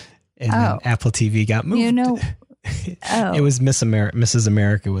 And then Apple TV got moved. You know. It was Mrs.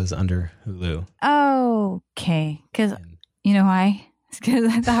 America was under Hulu. Okay. Because you know why? It's because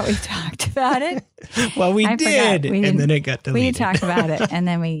I thought we talked about it. Well, we did. And then it got deleted. We talked about it. And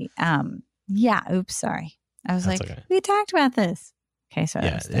then we, oops, sorry. I was we talked about this. Okay. So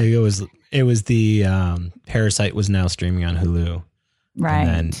it was the Parasite was now streaming on Hulu. Right.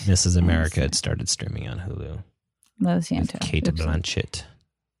 And then Mrs. America had started streaming on Hulu. Los Santos. Kate Blanchett.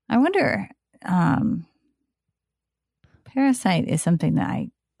 I wonder, Parasite is something that I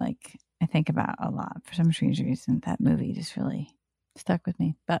think about a lot for some strange reason. That movie just really stuck with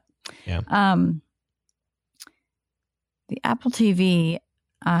me. But yeah, the Apple TV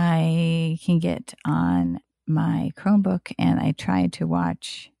I can get on my Chromebook, and I tried to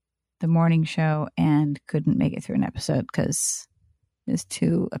watch the morning show and couldn't make it through an episode because it was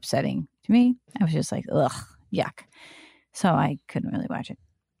too upsetting to me. I was just ugh, yuck. So I couldn't really watch it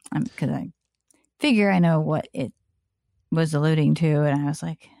because figure I know what it was alluding to, and I was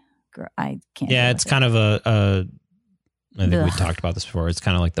like, I can't. Yeah, it's kind of a I think we Ugh. talked about this before. It's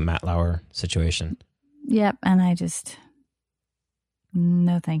kind of like the Matt Lauer situation. Yep, and I just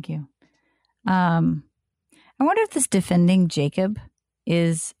no, thank you. I wonder if this defending Jacob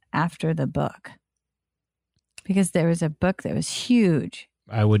is after the book, because there was a book that was huge.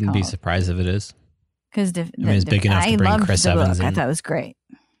 I wouldn't be surprised if it is. Because it's big enough to bring Chris Evans in. I thought it was great.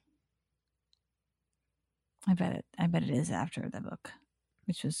 I bet it is after the book,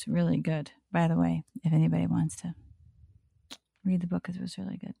 which was really good. By the way, if anybody wants to read the book, it was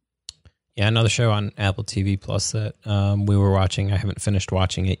really good. Yeah, another show on Apple TV Plus that we were watching. I haven't finished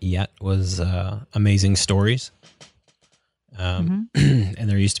watching it yet. Was Amazing Stories. And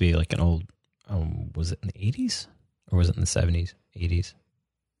there used to be like an old. Was it in the 80s or was it in the 70s? 80s.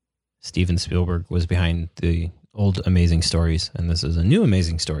 Steven Spielberg was behind the old Amazing Stories, and this is a new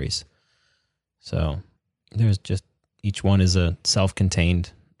Amazing Stories. So there's just each one is a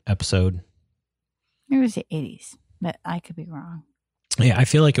self-contained episode. It was the 80s, but I could be wrong. Yeah, I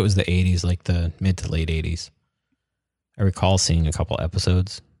feel like it was the 80s, like the mid to late 80s. I recall seeing a couple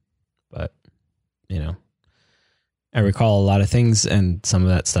episodes, but, you know, I recall a lot of things, and some of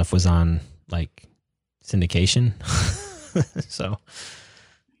that stuff was on, like, syndication. So,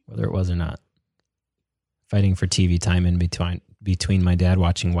 whether it was or not. Fighting for TV time in between my dad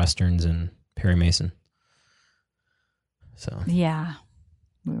watching Westerns and Perry Mason. So yeah,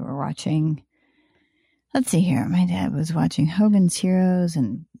 we were watching. Let's see here. My dad was watching Hogan's Heroes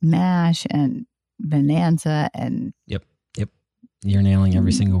and MASH and Bonanza and. Yep. You're nailing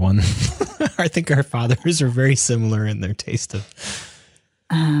every single one. I think our fathers are very similar in their taste of.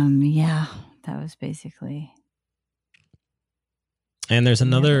 Yeah, that was basically. And there's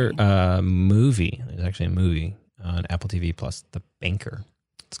another movie. There's actually a movie on Apple TV Plus, The Banker.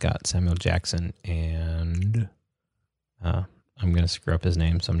 It's got Samuel Jackson and I'm going to screw up his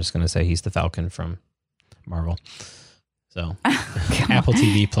name, so I'm just going to say he's the Falcon from Marvel. So Apple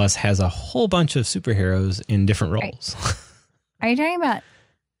TV Plus has a whole bunch of superheroes in different roles. Are you talking about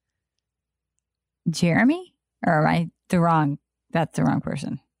Jeremy? Or am I that's the wrong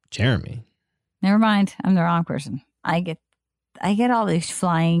person? Jeremy. Never mind. I'm the wrong person. I get all these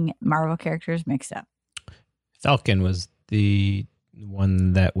flying Marvel characters mixed up. Falcon was the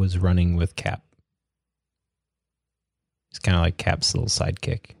one that was running with Cap. He's kind of like Cap's little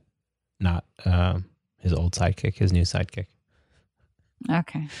sidekick, not his old sidekick, his new sidekick.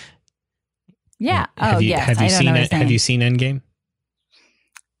 Okay. Yeah. Have you seen Endgame?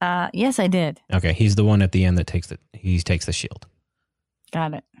 Yes, I did. Okay, he's the one at the end that takes the shield.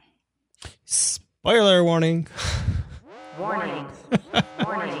 Got it. Spoiler warning. Warning.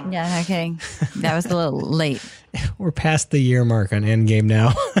 Yeah, no kidding. That was a little late. We're past the year mark on Endgame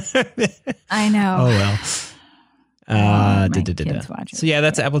now. I know. Oh well. Kids watch it. So yeah,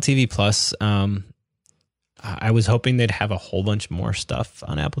 that's Apple TV Plus. I was hoping they'd have a whole bunch more stuff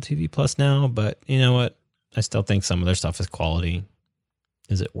on Apple TV Plus now, but you know what? I still think some of their stuff is quality.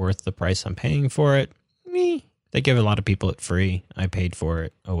 Is it worth the price I'm paying for it? Me. They give a lot of people it free. I paid for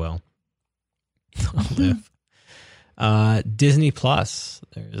it. Oh well. I'll live. Disney Plus.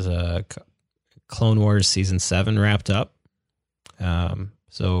 There's a Clone Wars season 7 wrapped up.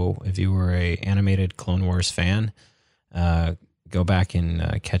 So if you were a animated Clone Wars fan, go back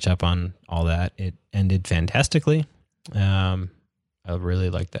and catch up on all that. It ended fantastically. I really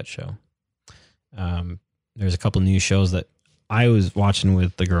liked that show. There's a couple new shows that I was watching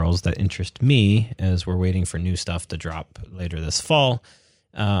with the girls that interest me as we're waiting for new stuff to drop later this fall.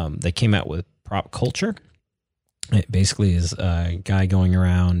 They came out with Prop Culture. It basically is a guy going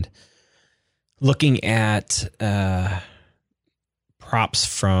around looking at props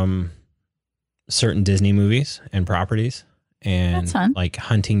from certain Disney movies and properties, and like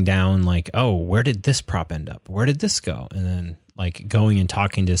hunting down like, oh, where did this prop end up? Where did this go? And then like going and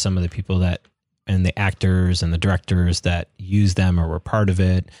talking to some of the people that and the actors and the directors that use them or were part of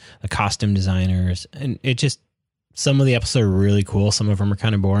it, the costume designers. And it just, some of the episodes are really cool. Some of them are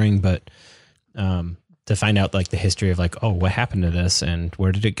kind of boring, but to find out like the history of like, oh, what happened to this and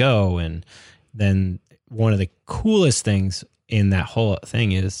where did it go? And then one of the coolest things in that whole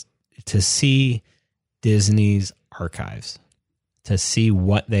thing is to see Disney's archives, to see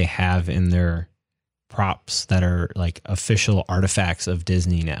what they have in their props that are like official artifacts of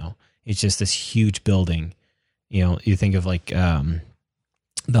Disney now. It's just this huge building. You know, you think of like is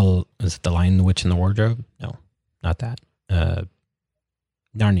it The Lion, the Witch, and the Wardrobe? No, not that.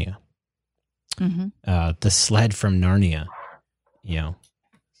 Narnia. Mm-hmm. The sled from Narnia. You know,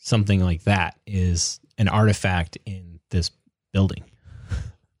 something like that is an artifact in this building.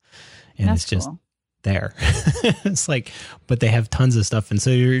 And That's it's just cool. there. It's like, but they have tons of stuff. And so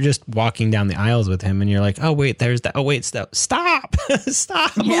you're just walking down the aisles with him and you're like, oh, wait, there's that. Oh, wait, stop, stop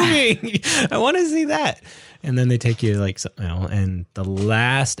moving. I want to see that. And then they take you like, you know, and the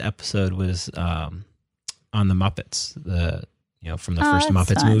last episode was on the Muppets, from the first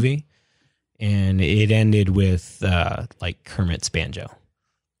Muppets movie. And it ended with like Kermit's banjo.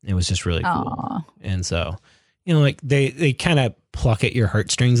 It was just really cool. Aww. And so, you know, like they kind of pluck at your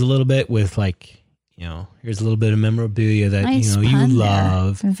heartstrings a little bit with like, you know, here's a little bit of memorabilia that, nice, you know, you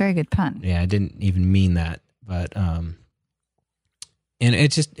love. A very good pun. Yeah, I didn't even mean that. But, and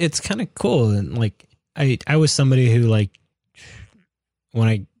it's kind of cool. And like, I was somebody who like, when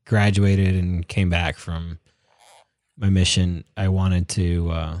I graduated and came back from my mission, I wanted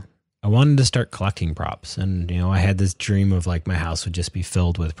to start collecting props. And, you know, I had this dream of like my house would just be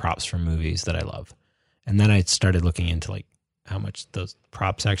filled with props from movies that I love. And then I started looking into like how much those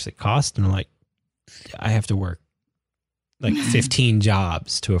props actually cost. And I'm like, I have to work like 15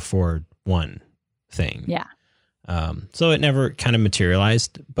 jobs to afford one thing. Yeah. So it never kind of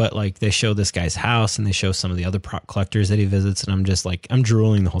materialized, but like they show this guy's house and they show some of the other prop collectors that he visits. And I'm just like, I'm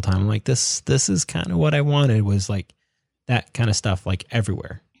drooling the whole time. I'm like, this is kind of what I wanted, was like that kind of stuff, like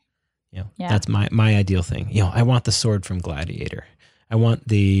everywhere. You know, that's my ideal thing. You know, I want the sword from Gladiator. I want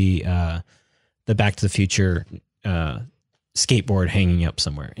the Back to the Future, skateboard hanging up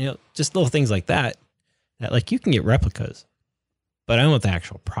somewhere, you know, just little things like that like you can get replicas, but I want the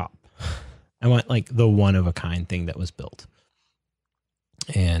actual prop. I want like the one of a kind thing that was built.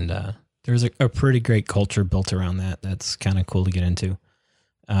 And there's a pretty great culture built around that. That's kind of cool to get into.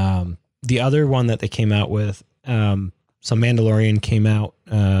 The other one that they came out with, so Mandalorian came out,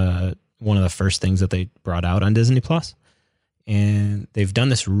 one of the first things that they brought out on Disney Plus, and they've done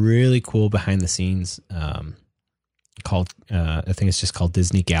this really cool behind the scenes, called, I think it's just called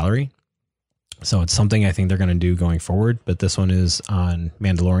Disney Gallery. So it's something I think they're going to do going forward, but this one is on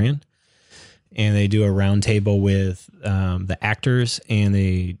Mandalorian, and they do a round table with the actors and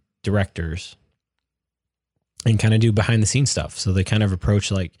the directors and kind of do behind the scenes stuff. So they kind of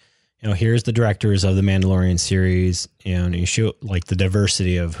approach like, you know, here's the directors of the Mandalorian series, you know, and you show like the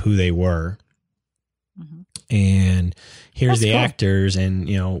diversity of who they were. Mm-hmm. And here's the actors and,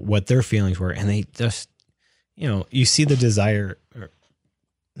 you know, what their feelings were. And they just, you know, you see the desire,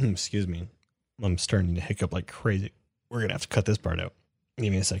 excuse me, I'm starting to hiccup like crazy. We're going to have to cut this part out.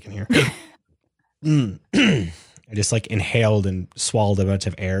 Give me a second here. I just like inhaled and swallowed a bunch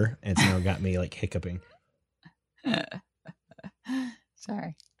of air, and it's now got me like hiccuping.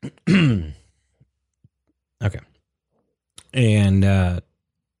 Sorry. Okay. And,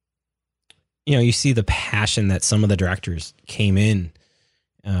 you know, you see the passion that some of the directors came in,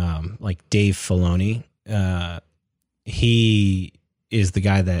 like Dave Filoni. He is the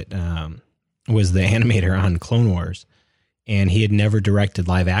guy that was the animator on Clone Wars, and he had never directed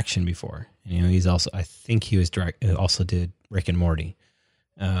live action before. And, you know, he's also, I think he was also did Rick and Morty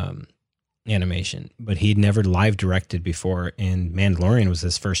animation, but he'd never live directed before, and Mandalorian was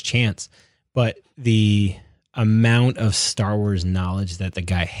his first chance. But the amount of Star Wars knowledge that the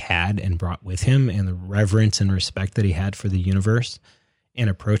guy had and brought with him, and the reverence and respect that he had for the universe and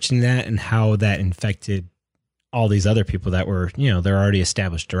approaching that, and how that infected all these other people that were, you know, they're already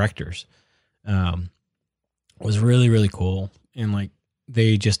established directors, was really, really cool. And like,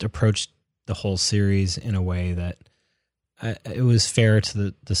 they just approached the whole series in a way that it was fair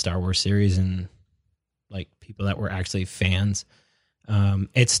to the Star Wars series and like people that were actually fans.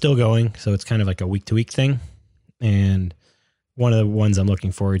 It's still going, so it's kind of like a week to week thing. And one of the ones I'm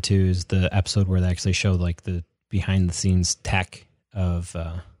looking forward to is the episode where they actually showed like the behind the scenes tech of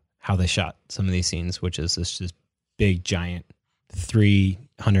how they shot some of these scenes, which is this just big giant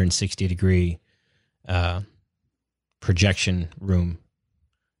 360 degree projection room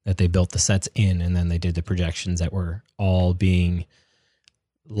that they built the sets in, and then they did the projections that were all being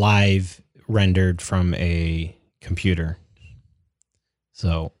live rendered from a computer.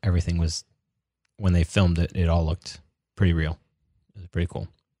 So everything was, when they filmed it, it all looked pretty real. It was pretty cool.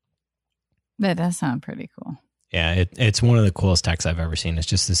 That does sound pretty cool. Yeah, it's one of the coolest techs I've ever seen. It's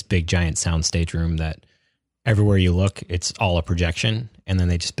just this big giant soundstage room that everywhere you look, it's all a projection, and then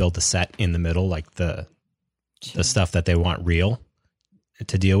they just build the set in the middle, like the stuff that they want real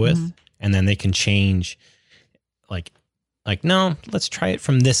to deal with, mm-hmm. And then they can change, like no, let's try it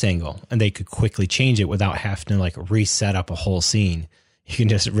from this angle, and they could quickly change it without having to like reset up a whole scene. You can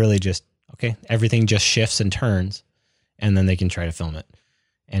just really just okay, everything just shifts and turns, and then they can try to film it,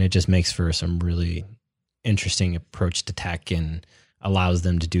 and it just makes for some really interesting approach to tech and allows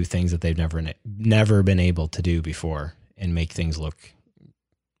them to do things that they've never been able to do before and make things look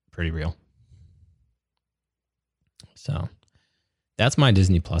pretty real. So that's my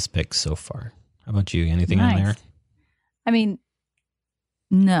Disney Plus pick so far. How about you? Anything on there? I mean,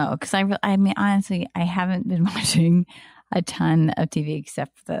 no, because I mean, honestly, I haven't been watching a ton of TV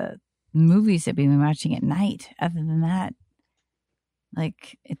except the movies that we've been watching at night. Other than that,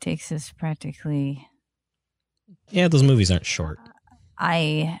 like, it takes us practically. Yeah, those movies aren't short.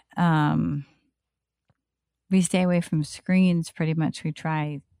 We stay away from screens pretty much. We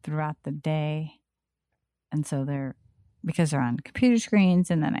try throughout the day. And so because they're on computer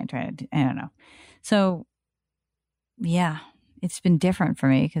screens, and then I don't know. So, yeah, it's been different for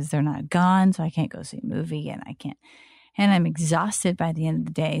me because they're not gone. So I can't go see a movie, and I'm exhausted by the end of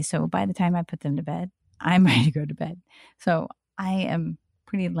the day. So by the time I put them to bed, I'm ready to go to bed. So I am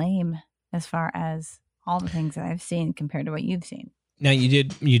pretty lame as far as all the things that I've seen compared to what you've seen. Now you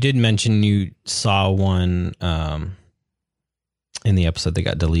did mention you saw one in the episode that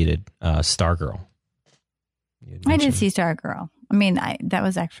got deleted, Stargirl. I did see Stargirl. I mean, that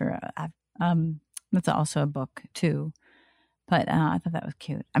was actually that's also a book too, but I thought that was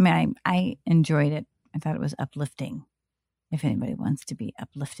cute. I mean, I enjoyed it. I thought it was uplifting. If anybody wants to be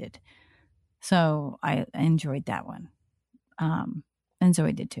uplifted, so I enjoyed that one, and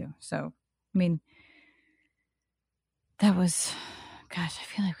Zoe did too. So I mean, that was. Gosh, I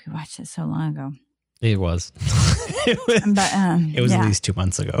feel like we watched it so long ago. It was. It was at least 2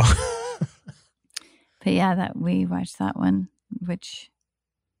 months ago. But yeah, that we watched that one, which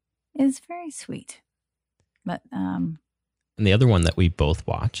is very sweet. But and the other one that we both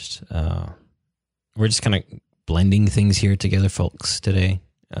watched, we're just kind of blending things here together, folks, today.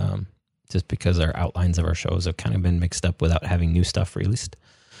 Just because our outlines of our shows have kind of been mixed up without having new stuff released.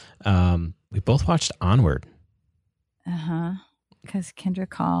 We both watched Onward. Because Kendra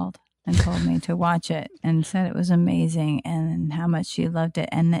called and told me to watch it and said it was amazing and how much she loved it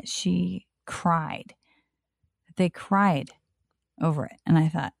and that she cried. They cried over it. And I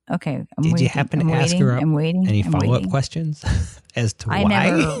thought, okay, Did you happen to ask her any follow-up questions as to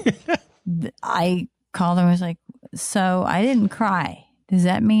why? I called her and was like, so I didn't cry. Does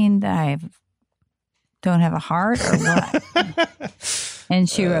that mean that I don't have a heart or what? And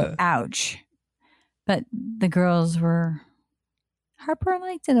she wrote, ouch. But the girls were... Harper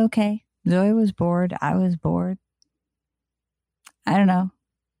liked it okay. Zoe was bored. I was bored. I don't know.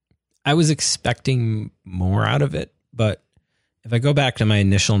 I was expecting more out of it, but if I go back to my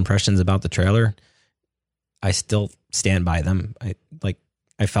initial impressions about the trailer, I still stand by them. I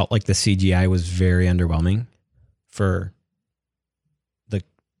felt like the CGI was very underwhelming for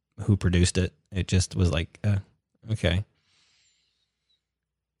who produced it. It just was like, okay.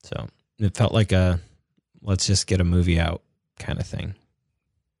 So it felt like let's just get a movie out kind of thing.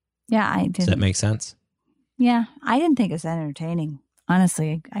 Yeah, I did. Does that make sense? Yeah, I didn't think it was entertaining.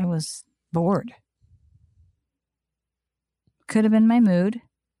 Honestly, I was bored. Could have been my mood.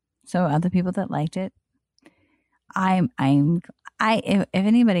 So other people that liked it, if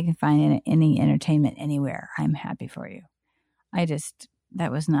anybody can find any entertainment anywhere, I'm happy for you.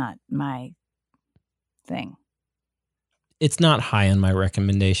 That was not my thing. It's not high on my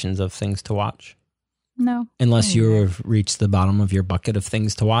recommendations of things to watch. No. Unless you have reached the bottom of your bucket of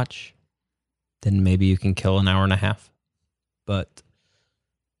things to watch, then maybe you can kill an hour and a half. But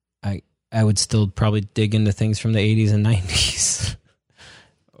I would still probably dig into things from the 80s and 90s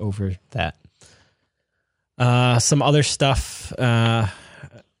over that. Some other stuff.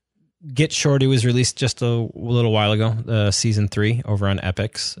 Get Shorty was released just a little while ago, season 3 over on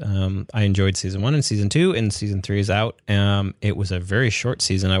Epix. I enjoyed season 1 and season 2, and season 3 is out. It was a very short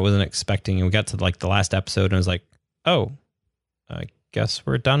season. I wasn't expecting, and we got to like the last episode and I was like, oh, I guess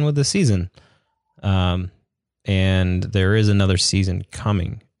we're done with the season. And there is another season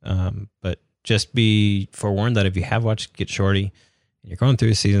coming. But just be forewarned that if you have watched Get Shorty and you're going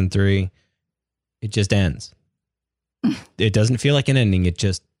through season 3, it just ends. It doesn't feel like an ending. It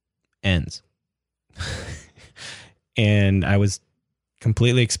just ends. And I was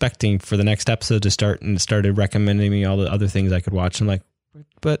completely expecting for the next episode to start, and it started recommending me all the other things I could watch. I'm like,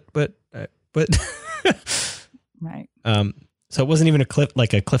 but right. So it wasn't even a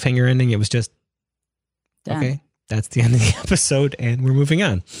cliffhanger ending. It was just Done. Okay, that's the end of the episode and we're moving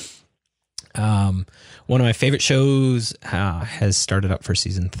on. One of my favorite shows has started up for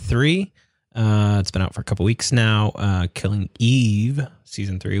season 3. It's been out for a couple weeks now. Killing Eve,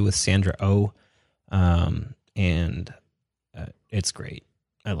 season 3 with Sandra Oh. And it's great.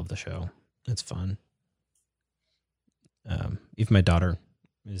 I love the show. It's fun. Even my daughter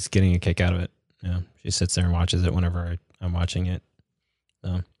is getting a kick out of it. Yeah, she sits there and watches it whenever I'm watching it.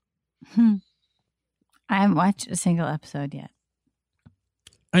 So. I haven't watched a single episode yet.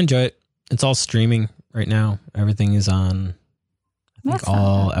 I enjoy it. It's all streaming. right now. Everything is on. I think That's not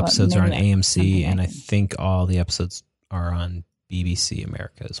all bad. Well, episodes are on maybe that's something AMC, I and I can- think all the episodes are on BBC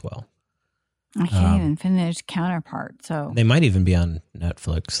America as well. I can't even finish Counterpart. So They might even be on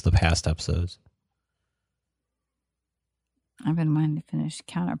Netflix, the past episodes. I've been wanting to finish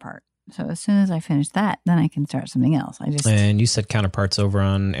Counterpart. So as soon as I finish that, then I can start something else. I just, And you said Counterparts over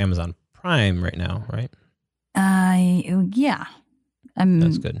on Amazon Prime right now, right? yeah.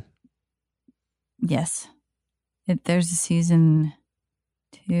 That's good. Yes. There's a season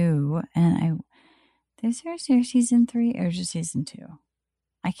 2, and is there season 3 or just season 2?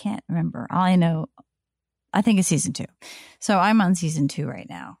 I can't remember. All I know, I think it's season 2. So I'm on season 2 right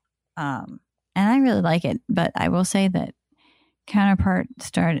now. And I really like it, but I will say that Counterpart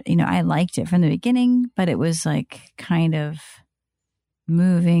started, I liked it from the beginning, but it was like kind of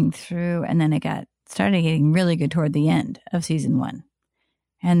moving through, and then it started getting really good toward the end of season 1.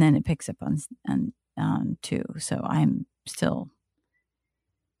 And then it picks up on 2. So I'm still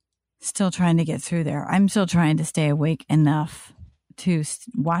trying to get through there. I'm still trying to stay awake enough to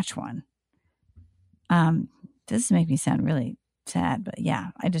watch one. This makes me sound really sad, but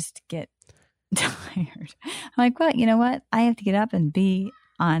yeah, I just get tired. I'm like, well, you know what? I have to get up and be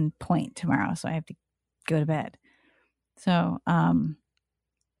on point tomorrow, so I have to go to bed. So,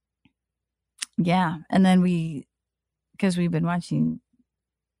 yeah. And then because we've been watching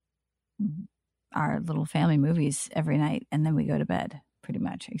our little family movies every night, and then we go to bed pretty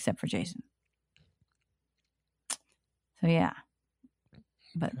much, except for Jason. So yeah.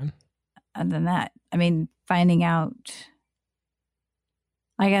 But other than that, I mean, finding out,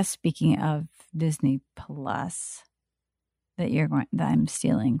 I guess, speaking of Disney Plus, that I'm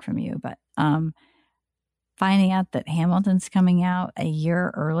stealing from you, but finding out that Hamilton's coming out a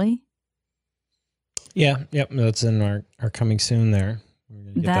year early. Yeah, yep, that's in our coming soon there. We're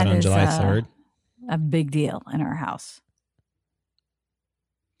going to get that on July 3rd. A big deal in our house.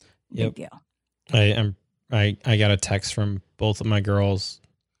 Big deal. I got a text from both of my girls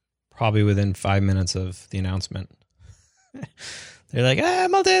probably within 5 minutes of the announcement. They're like,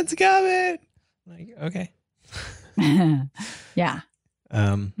 Hamilton's coming. Like, okay. Yeah.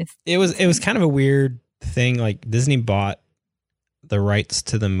 It was kind of a weird thing. Like, Disney bought the rights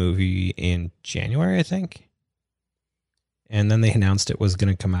to the movie in January, I think. And then they announced it was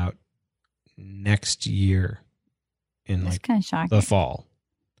going to come out next year in It's like kind of shocking. the fall.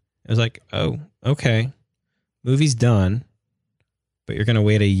 It was like, oh, okay. Movie's done, but you're going to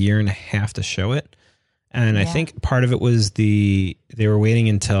wait a year and a half to show it. And I think part of it was they were waiting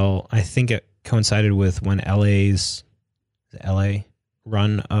until, I think it coincided with when LA's LA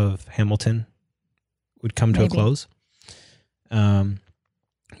run of Hamilton would come to a close.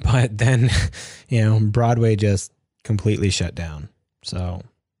 But then, Broadway just completely shut down. So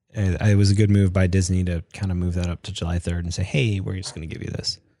it was a good move by Disney to kind of move that up to July 3rd and say, hey, we're just going to give you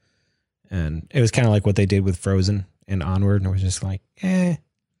this. And it was kind of like what they did with Frozen and Onward. And it was just like, you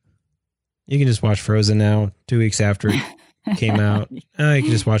can just watch Frozen now, 2 weeks after it came out. You can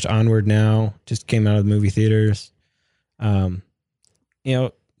just watch Onward now, just came out of the movie theaters.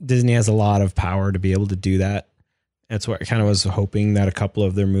 Disney has a lot of power to be able to do that. That's what I kind of was hoping, that a couple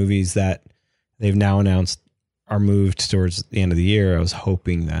of their movies that they've now announced are moved towards the end of the year. I was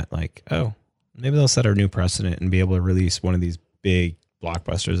hoping that maybe they'll set a new precedent and be able to release one of these big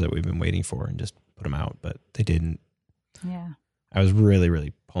blockbusters that we've been waiting for and just put them out, but they didn't. Yeah. I was really,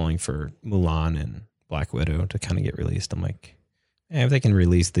 really pulling for Mulan and Black Widow to kind of get released. I'm like, if they can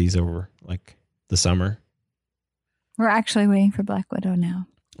release these over like the summer. We're actually waiting for Black Widow now.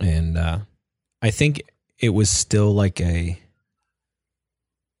 And I think it was still I think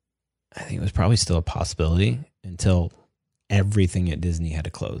it was probably still a possibility until everything at Disney had to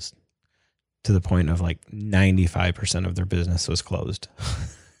close, to the point of like 95% of their business was closed.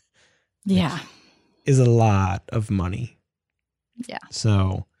 Yeah. Is a lot of money. Yeah.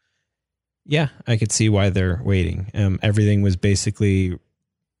 So, yeah, I could see why they're waiting. Everything was basically,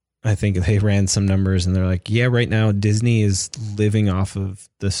 I think they ran some numbers and they're like, yeah, right now Disney is living off of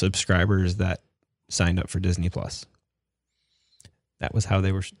the subscribers that signed up for Disney Plus. That was how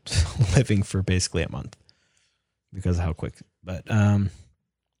they were living for basically a month because of how quick. But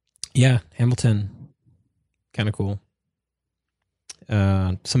yeah, Hamilton, kind of cool.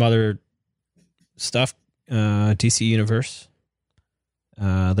 Some other stuff, DC Universe.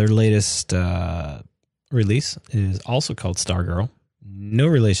 Their latest release is also called Stargirl. No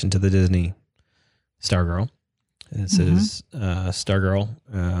relation to the Disney Stargirl. This is Stargirl.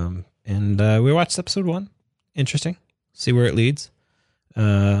 And we watched episode 1. Interesting. See where it leads.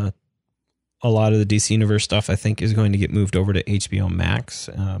 A lot of the DC Universe stuff, I think, is going to get moved over to HBO Max.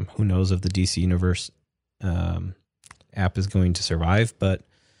 Who knows if the DC Universe app is going to survive, but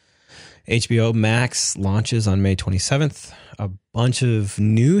HBO Max launches on May 27th. A bunch of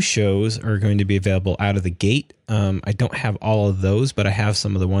new shows are going to be available out of the gate. I don't have all of those, but I have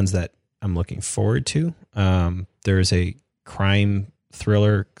some of the ones that I'm looking forward to. There's a crime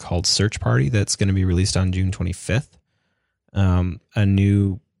thriller called Search Party that's going to be released on June 25th. A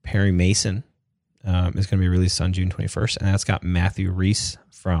new Perry Mason is going to be released on June 21st, and that's got Matthew Rhys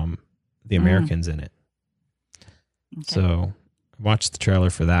from The Americans in it. Okay. So I watched the trailer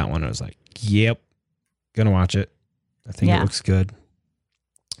for that one. I was like, yep, gonna watch it. I think it looks good.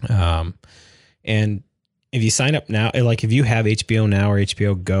 And if you sign up now, like if you have HBO Now or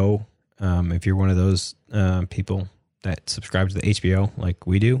HBO Go, if you're one of those people that subscribe to the HBO like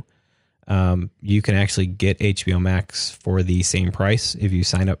we do, you can actually get HBO Max for the same price if you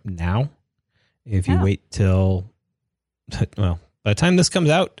sign up now. If you wait till, well, by the time this comes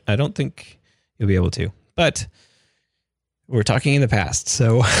out, I don't think you'll be able to. But we're talking in the past,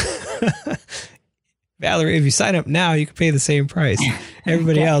 so Valerie, if you sign up now, you can pay the same price.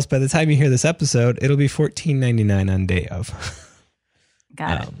 Everybody else, by the time you hear this episode, it'll be $14.99 on day of.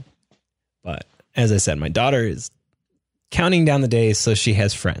 Got it. But as I said, my daughter is counting down the days so she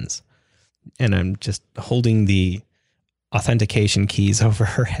has friends, and I'm just holding the authentication keys over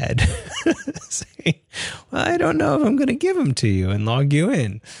her head, saying, "Well, I don't know if I'm going to give them to you and log you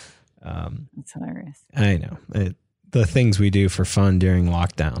in." That's hilarious. I know the things we do for fun during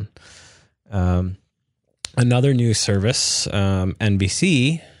lockdown. Another new service,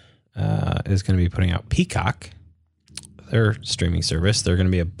 NBC, is going to be putting out Peacock, their streaming service. There are going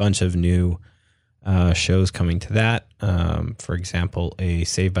to be a bunch of new shows coming to that. For example, a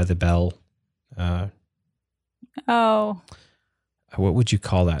Saved by the Bell. What would you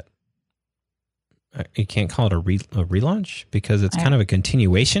call that? You can't call it a relaunch because it's kind of a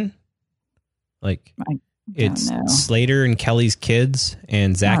continuation. Like it's Slater and Kelly's kids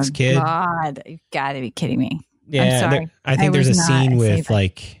and Zach's kid. God, you've got to be kidding me. Yeah, I'm sorry. I think there's a scene with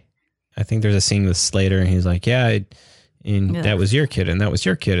I think there's a scene with Slater and he's like, yeah, and that was your kid and that was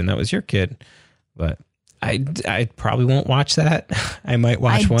your kid and that was your kid. But I probably won't watch that. I might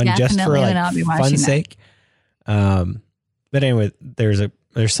watch one just for like fun's sake. But anyway, there's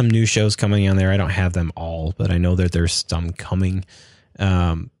some new shows coming on there. I don't have them all, but I know that there's some coming.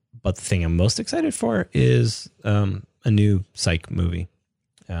 But the thing I'm most excited for is a new Psych movie.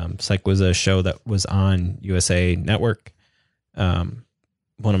 Psych was a show that was on USA Network. One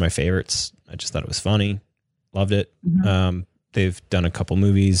of my favorites. I just thought it was funny. Loved it. Mm-hmm. They've done a couple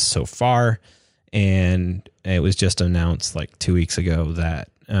movies so far, and it was just announced like 2 weeks ago that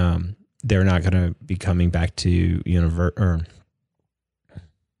they're not going to be coming back to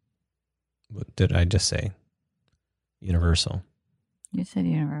what did I just say? Universal. You said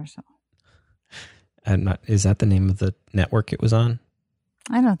Universal. Is that the name of the network it was on?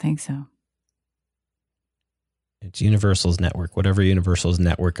 I don't think so. It's Universal's network, whatever Universal's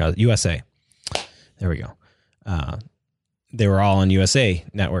network, USA. There we go. They were all on USA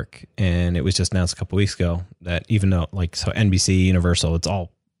Network, and it was just announced a couple weeks ago that even though, so NBC, Universal, it's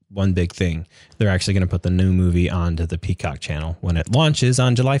all one big thing. They're actually going to put the new movie onto the Peacock channel when it launches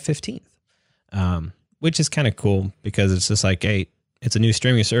on July 15th, which is kind of cool because it's just like, hey, it's a new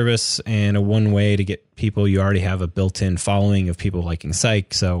streaming service and a one way to get people. You already have a built-in following of people liking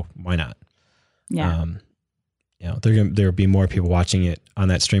Psych, so why not? Yeah. There'll be more people watching it on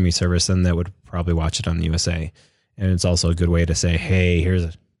that streaming service than that would probably watch it on the USA. And it's also a good way to say, hey,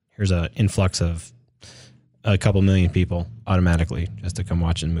 here's a influx of a couple million people automatically just to come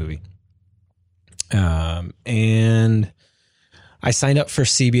watch a movie. And I signed up for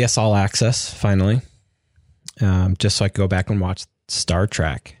CBS All Access finally, just so I could go back and watch Star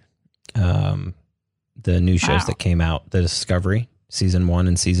Trek, the new shows that came out, the Discovery season 1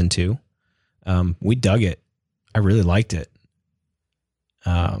 and season 2. We dug it. I really liked it.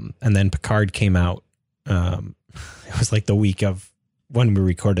 And then Picard came out. It was like the week of when we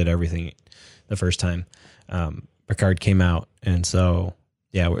recorded everything the first time. Picard came out. And so,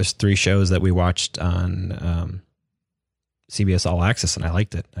 yeah, it was 3 shows that we watched on CBS All Access, and I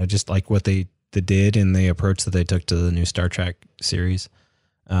liked it. I just like what they did and the approach that they took to the new Star Trek series.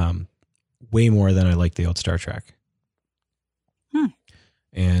 Way more than I like the old Star Trek.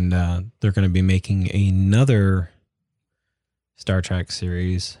 And they're going to be making another Star Trek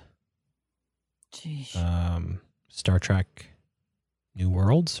series. Star Trek New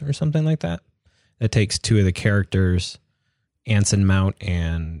Worlds or something like that. It takes 2 of the characters, Anson Mount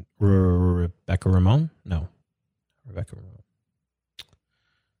and Rebecca Ramon. No, Rebecca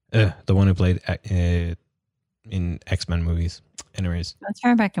Ramon. The one who played in X-Men movies. Anyways. That's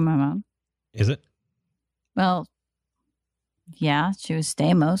Rebecca Ramon. Is it? Well, yeah, she was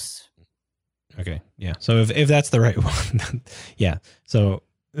Stamos. Okay, yeah. So if that's the right one, yeah. So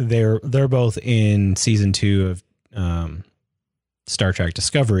they're both in season 2 of Star Trek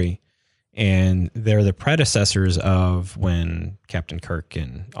Discovery, and they're the predecessors of when Captain Kirk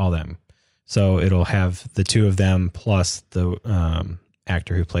and all them. So it'll have the two of them plus the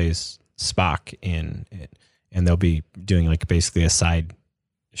actor who plays Spock in it, and they'll be doing like basically a side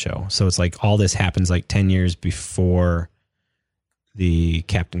show. So it's like all this happens like 10 years before the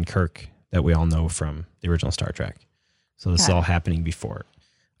Captain Kirk that we all know from the original Star Trek. So this is all happening before.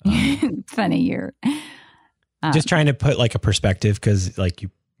 Funny, you're just trying to put like a perspective, because like you,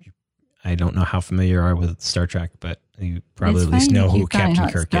 I don't know how familiar you are with Star Trek, but you probably at least know who Captain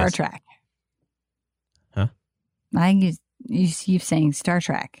Kirk Star is. Trek. Huh? You keep saying Star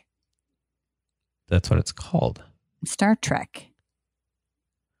Trek. That's what it's called. Star Trek.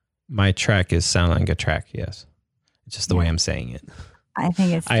 My track is sound like a track. Yes. It's just the way I'm saying it. I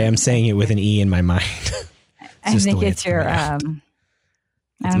think it's. I am saying it with an E in my mind. I think it's your. I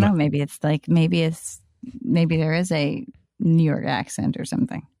don't know. Maybe it's like maybe there is a New York accent or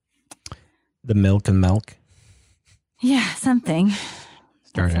something. The milk and milk. Yeah, something.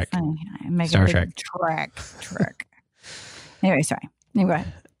 Star Trek. Star Trek. Trek. Anyway, sorry. You go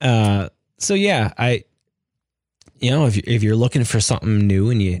ahead. So yeah, if you're looking for something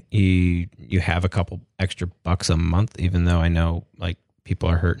new and you have a couple extra bucks a month, even though I know like people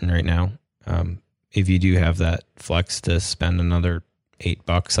are hurting right now, if you do have that flex to spend another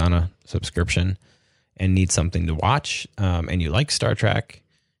 $8 on a subscription and need something to watch, and you like Star Trek,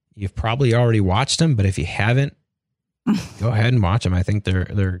 you've probably already watched them, but if you haven't, go ahead and watch them. I think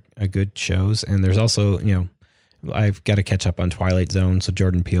they're a good shows. And there's also, I've got to catch up on Twilight Zone. So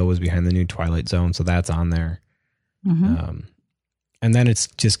Jordan Peele was behind the new Twilight Zone, so that's on there. Mm-hmm. And then it's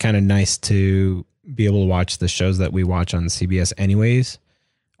just kind of nice to be able to watch the shows that we watch on CBS anyways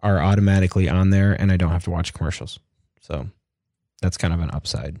are automatically on there, and I don't have to watch commercials. So that's kind of an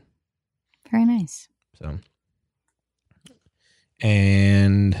upside. Very nice. So,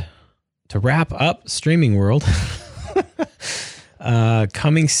 and to wrap up Streaming World,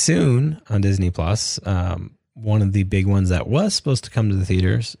 coming soon on Disney Plus, one of the big ones that was supposed to come to the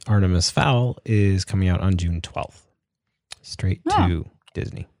theaters, Artemis Fowl, is coming out on June 12th, straight to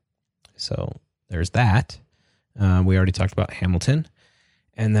Disney. So there's that. We already talked about Hamilton.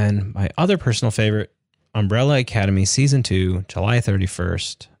 And then my other personal favorite, Umbrella Academy Season 2, July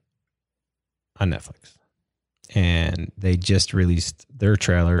 31st on Netflix. And they just released their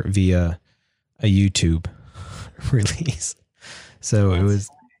trailer via a YouTube release. So it was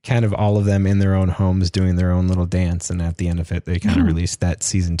kind of all of them in their own homes doing their own little dance. And at the end of it, they kind of released that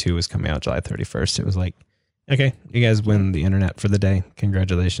Season 2 was coming out July 31st. It was like, okay, you guys win the internet for the day.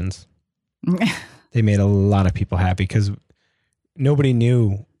 Congratulations. They made a lot of people happy because nobody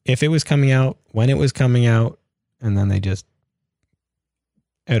knew if it was coming out, when it was coming out. And then it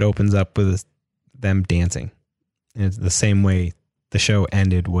opens up with them dancing. And it's the same way the show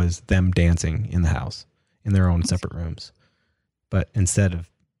ended, was them dancing in the house in their own separate rooms. But instead of,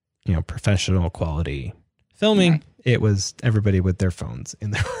 professional quality filming, it was everybody with their phones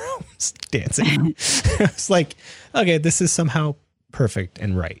in their rooms dancing. It's like, okay, this is somehow perfect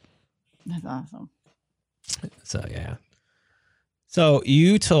and right. That's awesome. So, yeah. So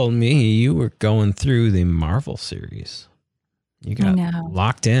you told me you were going through the Marvel series. You got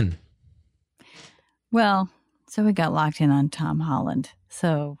locked in. Well, so we got locked in on Tom Holland.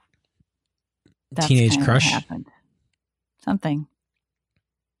 So that's teenage crush happened. Something.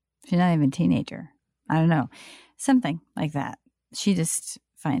 She's not even a teenager. I don't know. Something like that. She just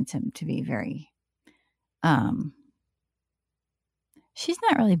finds him to be very, she's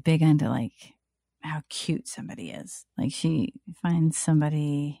not really big into like how cute somebody is. Like she finds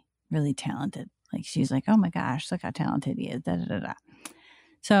somebody really talented. Like she's like, oh my gosh, look how talented he is. Da, da, da, da.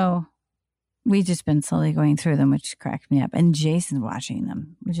 So we've just been slowly going through them, which cracked me up. And Jason's watching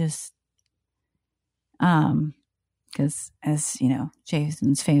them, which is, because as you know,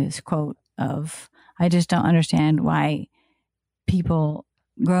 Jason's famous quote of, I just don't understand why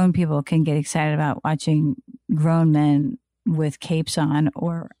grown people can get excited about watching grown men with capes on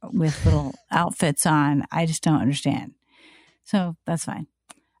or with little outfits on. I just don't understand. So that's fine.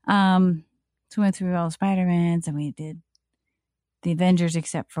 So we went through all the Spider-Mans and we did the Avengers,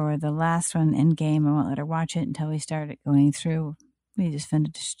 except for the last one, Endgame. I won't let her watch it until we started going through. We just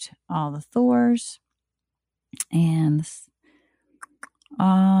finished all the Thors and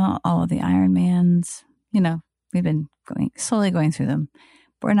all of the Iron Mans. We've been slowly going through them.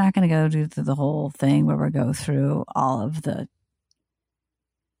 But we're not going to go do the whole thing where we go through all of the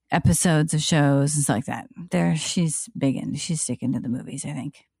episodes of shows and stuff like that. She's sticking to the movies, I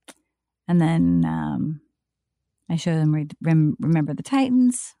think. And then I showed them Remember the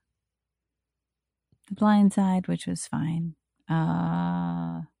Titans, The Blind Side, which was fine.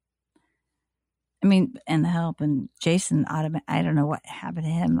 And The Help, and Jason I don't know what happened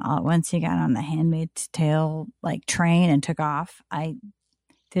to him. Once he got on the Handmaid's Tale train and took off, I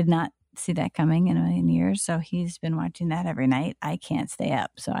did not see that coming in a million years. So he's been watching that every night. I can't stay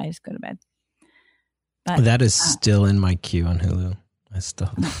up, so I just go to bed. But that is still in my queue on Hulu.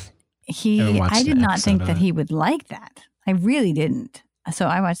 I did not think that he would like that. I really didn't. So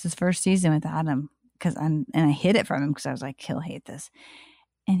I watched this first season without him and I hid it from him because I was like, he'll hate this.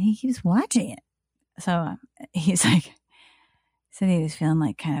 And he keeps watching it. So he's like, he said he was feeling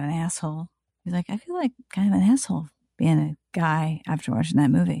like kind of an asshole. He's like, I feel like kind of an asshole being a guy after watching that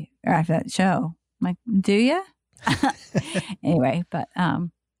movie or after that show. I'm like, do you? Anyway, but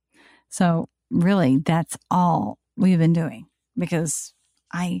so really that's all we've been doing because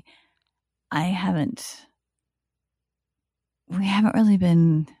we haven't really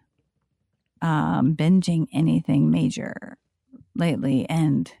been binging anything major lately,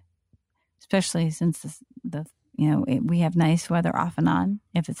 and especially since we have nice weather off and on.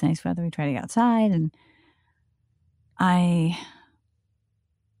 If it's nice weather, we try to get outside, and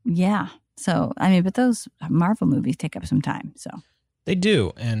so but those Marvel movies take up some time, so they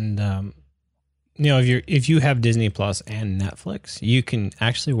do. And if you have Disney Plus and Netflix, you can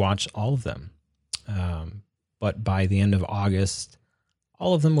actually watch all of them. But by the end of August,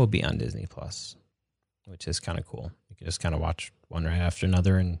 all of them will be on Disney Plus, which is kind of cool. You can just kind of watch one right after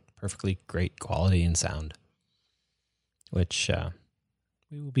another in perfectly great quality and sound, which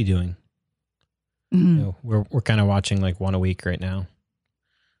we will be doing. Mm-hmm. We're kind of watching one a week right now.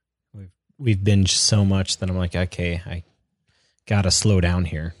 We've binged so much that I'm like, okay, I gotta slow down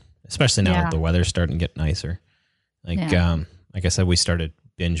here, especially now that the weather's starting to get nicer. Like I said, we started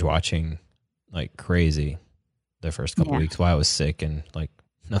binge watching like crazy the first couple weeks while I was sick, and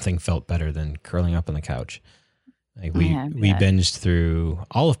nothing felt better than curling up on the couch. We binged through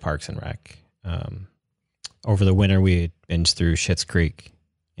all of Parks and Rec. Over the winter, we binged through Schitt's Creek,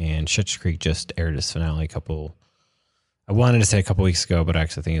 and Schitt's Creek just aired its finale I wanted to say a couple weeks ago, but I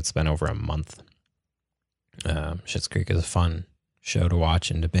actually think it's been over a month. Schitt's Creek is a fun show to watch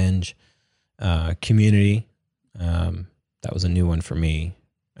and to binge. Community, that was a new one for me.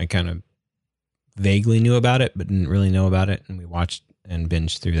 I kind of vaguely knew about it, but didn't really know about it, and we watched and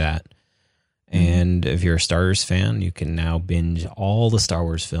binged through that. And if you're a Star Wars fan, you can now binge all the Star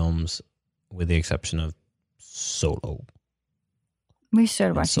Wars films with the exception of Solo. We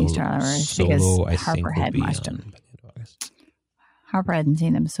started watching Star Wars because Harper had watched them. Harper hadn't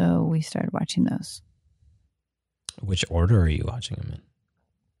seen them, so we started watching those. Which order are you watching them in?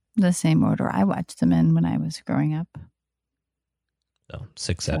 The same order I watched them in when I was growing up. So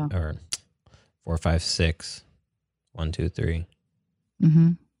or 4, 5, 6, 1, 2, 3.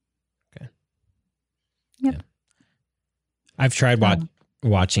 Mm-hmm. Okay. Yep. Yeah. I've tried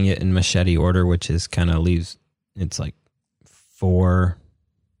watching it in machete order, which is kind of leaves. It's like 4,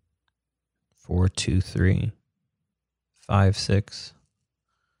 2, 3, 5, 6.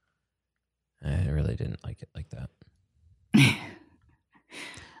 I really didn't like it like that.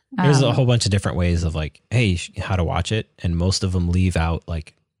 There's a whole bunch of different ways of how to watch it, and most of them leave out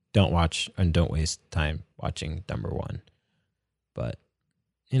don't watch and don't waste time watching number 1. But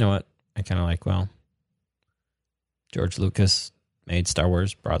you know what? I kind of George Lucas made Star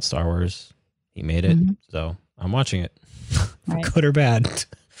Wars, brought Star Wars. He made it, so I'm watching it, for good or bad.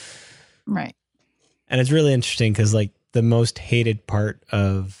 Right. And it's really interesting because the most hated part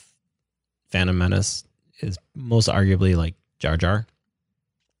of Phantom Menace is most arguably Jar Jar.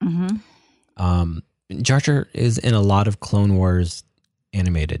 Mm-hmm. Jar Jar is in a lot of Clone Wars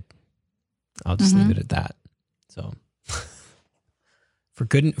animated. I'll just leave it at that. So for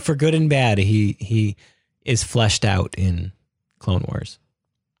good and bad, he is fleshed out in Clone Wars.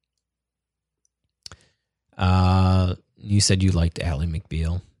 You said you liked Ally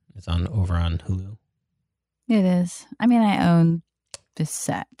McBeal. It's over on Hulu. It is. I own this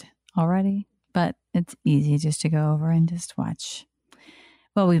set already, but it's easy just to go over and just watch.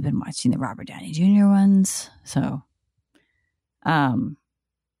 Well, we've been watching the Robert Downey Jr. ones, so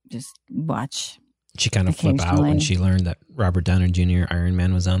just watch. She kind of flip out when she learned that Robert Downey Jr. Iron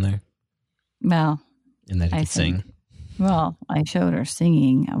Man was on there. Well, and that he could sing. Well, I showed her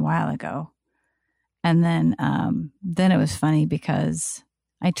singing a while ago, and then it was funny because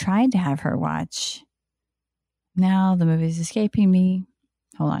I tried to have her watch. Now the movie's escaping me.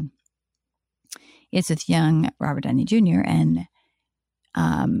 Hold on. It's with young Robert Downey Jr. and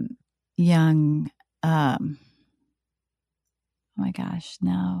young, oh my gosh,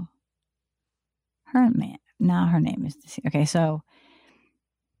 now her name is, okay, so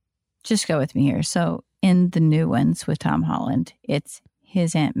just go with me here. So in the new ones with Tom Holland, it's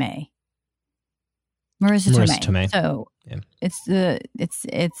his Aunt May. Marissa Tomei. So yeah. it's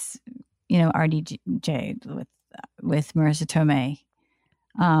RDJ with Marissa Tomei.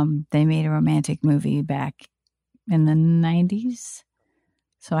 They made a romantic movie back in the 90s.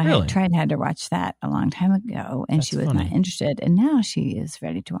 So I had to watch that a long time ago, and she was not interested, and now she is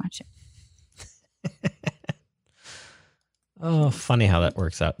ready to watch it. Oh, funny how that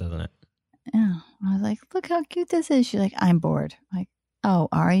works out, doesn't it? Yeah. I was like, look how cute this is. She's like, I'm bored. I'm like, oh,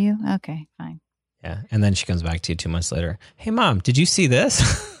 are you? Okay, fine. Yeah. And then she comes back to you 2 months later. Hey, Mom, did you see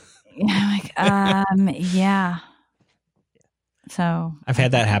this? Yeah, I'm like, yeah. So I've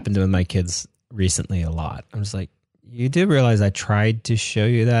had that happen to my kids recently a lot. I'm just like, you did realize I tried to show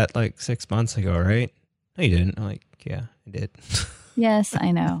you that like 6 months ago, right? No, you didn't. I'm like, yeah, I did. Yes,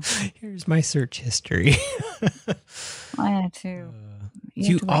 I know. Here's my search history. I had to.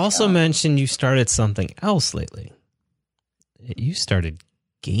 You also mentioned you started something else lately. You started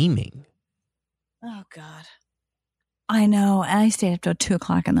gaming. Oh, God. I know. And I stayed up till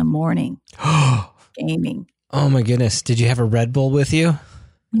 2:00 in the morning gaming. Oh, my goodness. Did you have a Red Bull with you?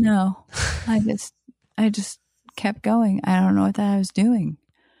 No. I just kept going. I don't know what I was doing.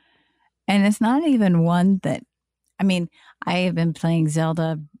 And it's not even one that, I mean, I have been playing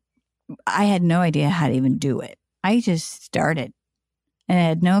Zelda. I had no idea how to even do it. I just started and I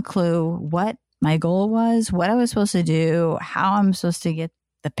had no clue what my goal was, what I was supposed to do, how I'm supposed to get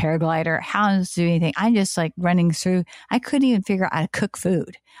the paraglider, how I'm supposed to do anything. I'm just like running through. I couldn't even figure out how to cook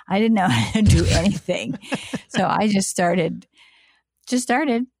food. I didn't know how to do anything. So I just started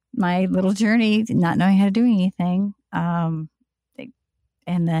my little journey, not knowing how to do anything.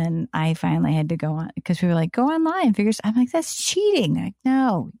 And then I finally had to go on because we were like, go online and figure. I'm like, that's cheating. Like,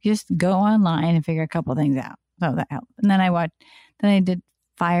 no, just go online and figure a couple things out. So that helped. And then I did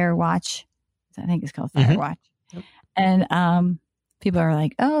Firewatch. I think it's called Firewatch. Yep. And people are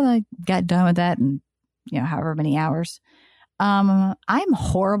like, oh, I got done with that in, however many hours. I'm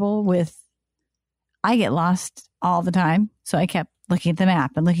horrible I get lost all the time. So I kept looking at the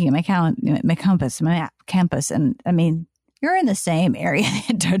map and looking at my compass, my map, campus. And I mean, you're in the same area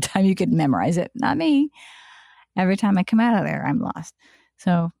the entire time. You could memorize it. Not me. Every time I come out of there, I'm lost.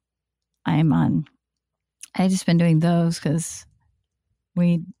 So I just been doing those because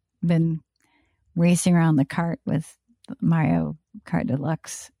we'd been racing around the cart with Mario Kart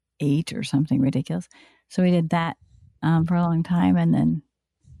Deluxe 8 or something ridiculous. So we did that for a long time. And then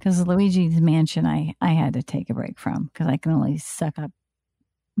because Luigi's Mansion, I had to take a break from because I can only suck up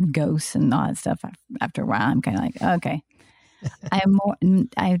ghosts and all that stuff. After a while, I'm kind of like, okay. I'm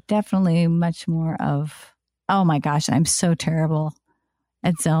definitely much more of, oh my gosh, I'm so terrible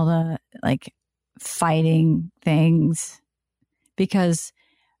at Zelda, like fighting things because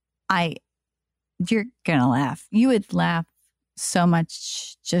you're going to laugh. You would laugh so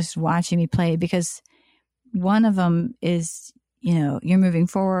much just watching me play because one of them is, you're moving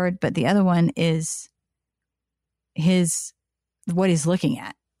forward, but the other one is what he's looking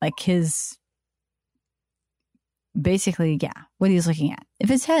at, like basically, what he's looking at. If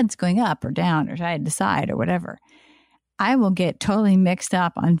his head's going up or down or side to side or whatever, I will get totally mixed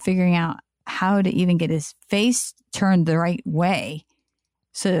up on figuring out how to even get his face turned the right way.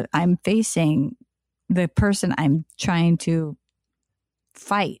 So I'm facing the person I'm trying to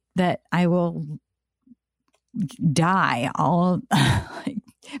fight that I will die all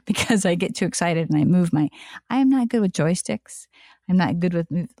because I get too excited and I move I am not good with joysticks. I'm not good with,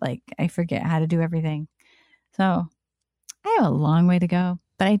 I forget how to do everything. So I have a long way to go,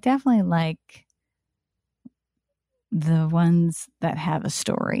 but I definitely like the ones that have a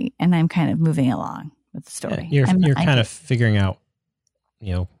story, and I'm kind of moving along with the story. Yeah, you're kind of figuring out,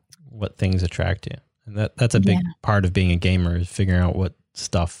 what things attract you. And that's a big part of being a gamer is figuring out what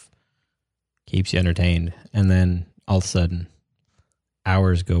stuff keeps you entertained. And then all of a sudden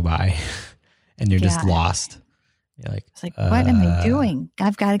hours go by and you're just lost. It's like, what am I doing?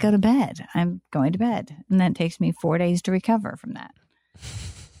 I've got to go to bed. I'm going to bed. And then it takes me 4 days to recover from that.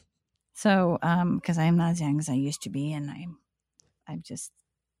 So, because I'm not as young as I used to be. And I'm just,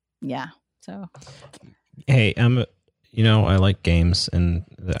 So. Hey, I like games and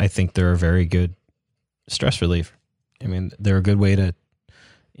I think they're a very good stress relief. I mean, they're a good way to,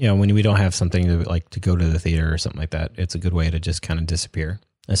 when we don't have something to go to the theater or something like that, it's a good way to just kind of disappear,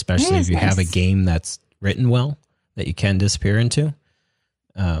 especially if you have a game that's written well. That you can disappear into,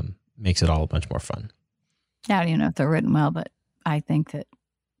 makes it all a bunch more fun. I don't even know if they're written well, but I think that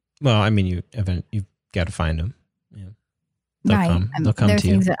Well, I mean, you've got to find them. Yeah. They'll right. come. They'll come there are to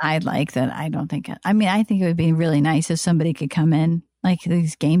you. things that I'd like that I don't think. I mean, I think it would be really nice if somebody could come in, like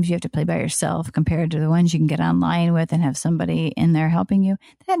these games you have to play by yourself compared to the ones you can get online with and have somebody in there helping you.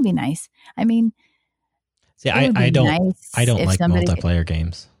 That'd be nice. I mean, See, it would be I don't nice if like somebody could- multiplayer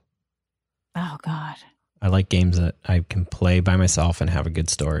games. Oh God, I like games that I can play by myself and have a good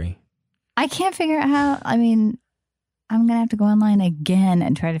story. I can't figure out how. I mean, I'm gonna have to go online again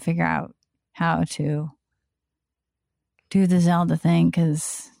and try to figure out how to do the Zelda thing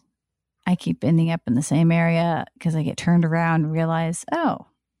because I keep ending up in the same area because I get turned around and realize, oh,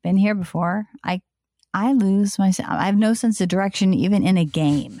 been here before. I lose myself. I have no sense of direction even in a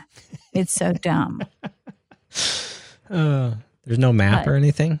game. It's so dumb. There's no map or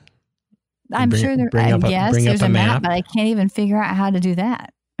anything. I'm sure there. Yes, there's a map, but I can't even figure out how to do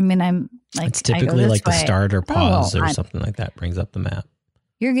that. I mean, I'm like it's typically like the way. start or pause or something like that brings up the map.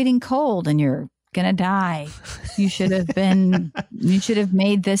 You're getting cold and you're gonna die. You should have been. You should have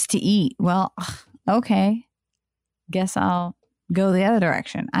made this to eat. Well, okay. Guess I'll go the other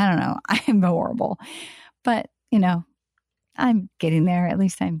direction. I don't know. I'm horrible, but I'm getting there. At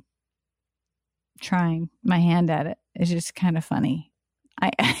least I'm trying my hand at it. It's just kind of funny.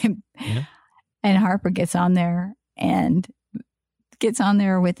 Yeah. And Harper gets on there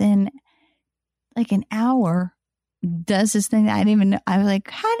within like an hour, does this thing that I didn't even know. I was like,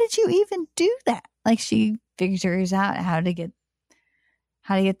 how did you even do that? Like she figures out how to get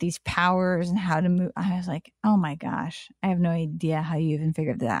these powers and how to move. I was like, oh my gosh, I have no idea how you even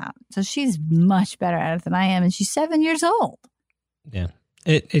figured that out. So she's much better at it than I am. And she's 7 years old. Yeah.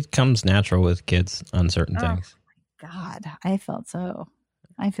 It comes natural with kids on certain things. God, I feel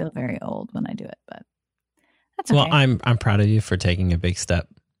very old when I do it, but that's okay. Well, I'm proud of you for taking a big step.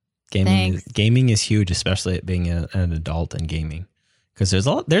 Gaming is huge, especially at being an adult and gaming, because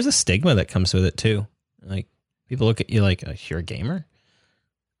there's a stigma that comes with it too. Like people look at you like you're a gamer,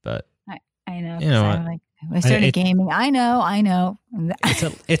 but I know. I started gaming. I know.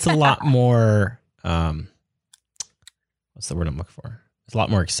 It's a lot more. What's the word I'm looking for? It's a lot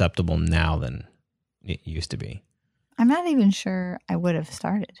more acceptable now than it used to be. I'm not even sure I would have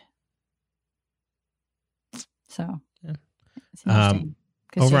started. So, yeah. It's interesting.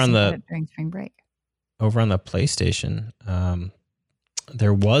 During spring break. Over on the PlayStation,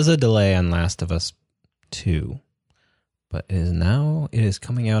 there was a delay on Last of Us 2, but it is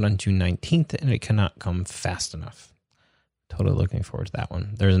coming out on June 19th, and it cannot come fast enough. Totally looking forward to that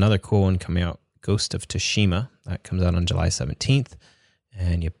one. There's another cool one coming out, Ghost of Tsushima, that comes out on July 17th,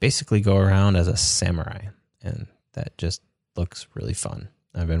 and you basically go around as a samurai, and that just looks really fun.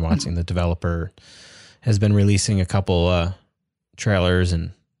 I've been watching the developer has been releasing a couple trailers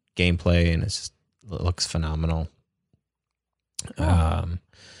and gameplay, and it looks phenomenal. A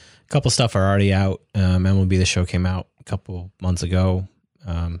couple stuff are already out. MLB The Show came out a couple months ago.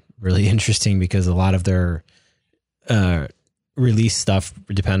 Really interesting because a lot of their release stuff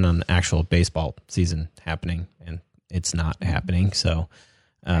depend on the actual baseball season happening, and it's not happening. So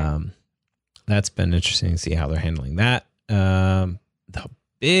that's been interesting to see how they're handling that. The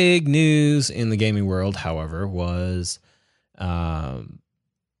big news in the gaming world, however, was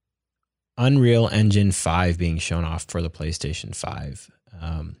Unreal Engine 5 being shown off for the PlayStation 5.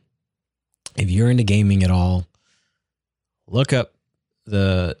 If you're into gaming at all, look up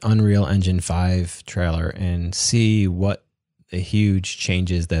the Unreal Engine 5 trailer and see what the huge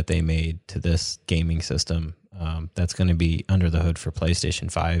changes that they made to this gaming system that's going to be under the hood for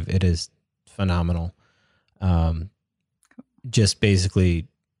PlayStation 5. It is phenomenal. Just basically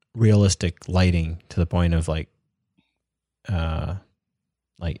realistic lighting to the point of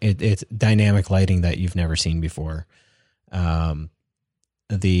it's dynamic lighting that you've never seen before.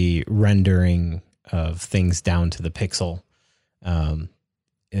 The rendering of things down to the pixel.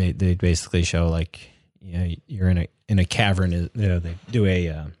 They basically show you're in a cavern. They do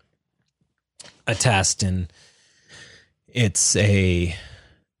a test, and it's a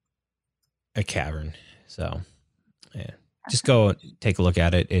cavern. So yeah, just go take a look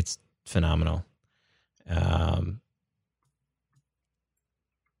at it. It's phenomenal.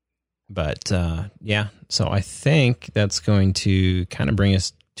 Yeah, so I think that's going to kind of bring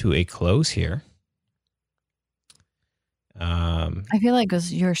us to a close here. I feel like it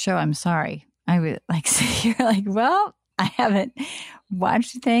was your show. I'm sorry. I would sit here well, I haven't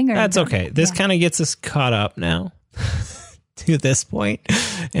watched a thing. That's okay. This kind of gets us caught up now to this point,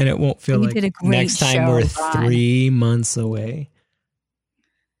 and it won't feel like next time we're 3 months away.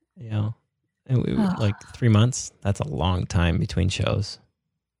 And 3 months, that's a long time between shows.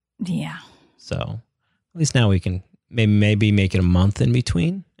 Yeah. So at least now we can maybe make it a month in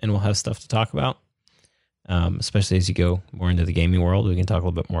between, and we'll have stuff to talk about. Especially as you go more into the gaming world, we can talk a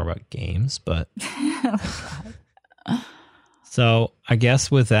little bit more about games. But so I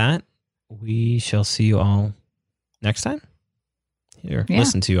guess with that, we shall see you all next time.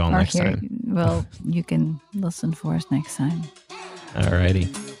 Listen to you all next time. Well, you can listen for us next time. Alrighty.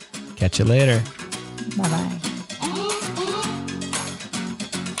 Catch you later. Bye-bye.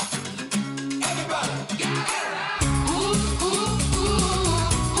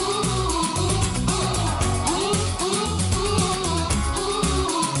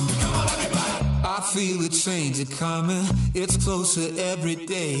 I feel a change is coming, it's closer every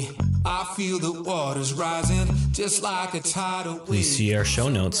day. I feel the waters rising, just like a tidal wave. Please see our show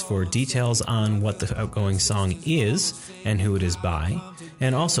notes for details on what the outgoing song is and who it is by.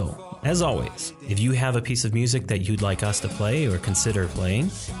 And also, as always, if you have a piece of music that you'd like us to play or consider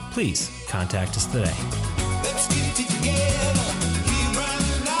playing, please contact us today. Let's get it together, keep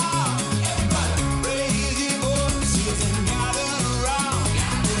running now. Everybody raise your voices and gather around.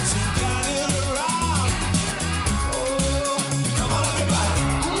 Gather around. Oh, come on everybody.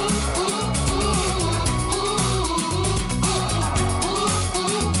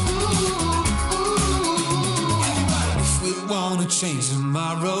 If we wanna change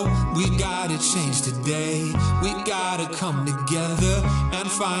tomorrow, we gotta change today. We gotta come together and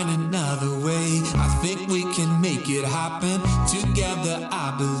find another way. I think we can make it happen. Together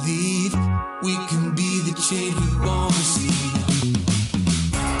I believe we can be the change we wanna see.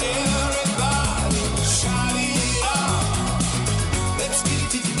 Everybody shout it out. Let's get it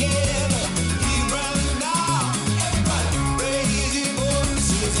together. Keep running now. Everybody raise your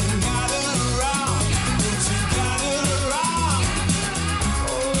voices and gather around. Gather around.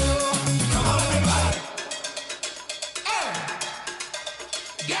 Oh, come on everybody.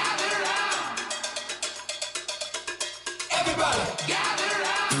 Gather round. Everybody, gather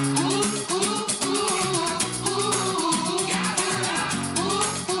round. Gather round.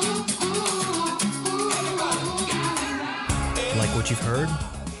 Like what you've heard?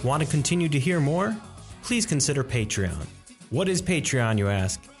 Want to continue to hear more? Please consider Patreon. What is Patreon, you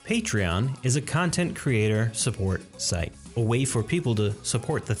ask? Patreon is a content creator support site, a way for people to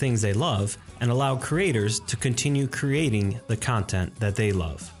support the things they love and allow creators to continue creating the content that they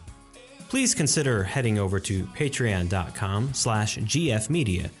love. Please consider heading over to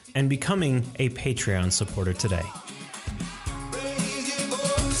patreon.com/gfmedia and becoming a Patreon supporter today.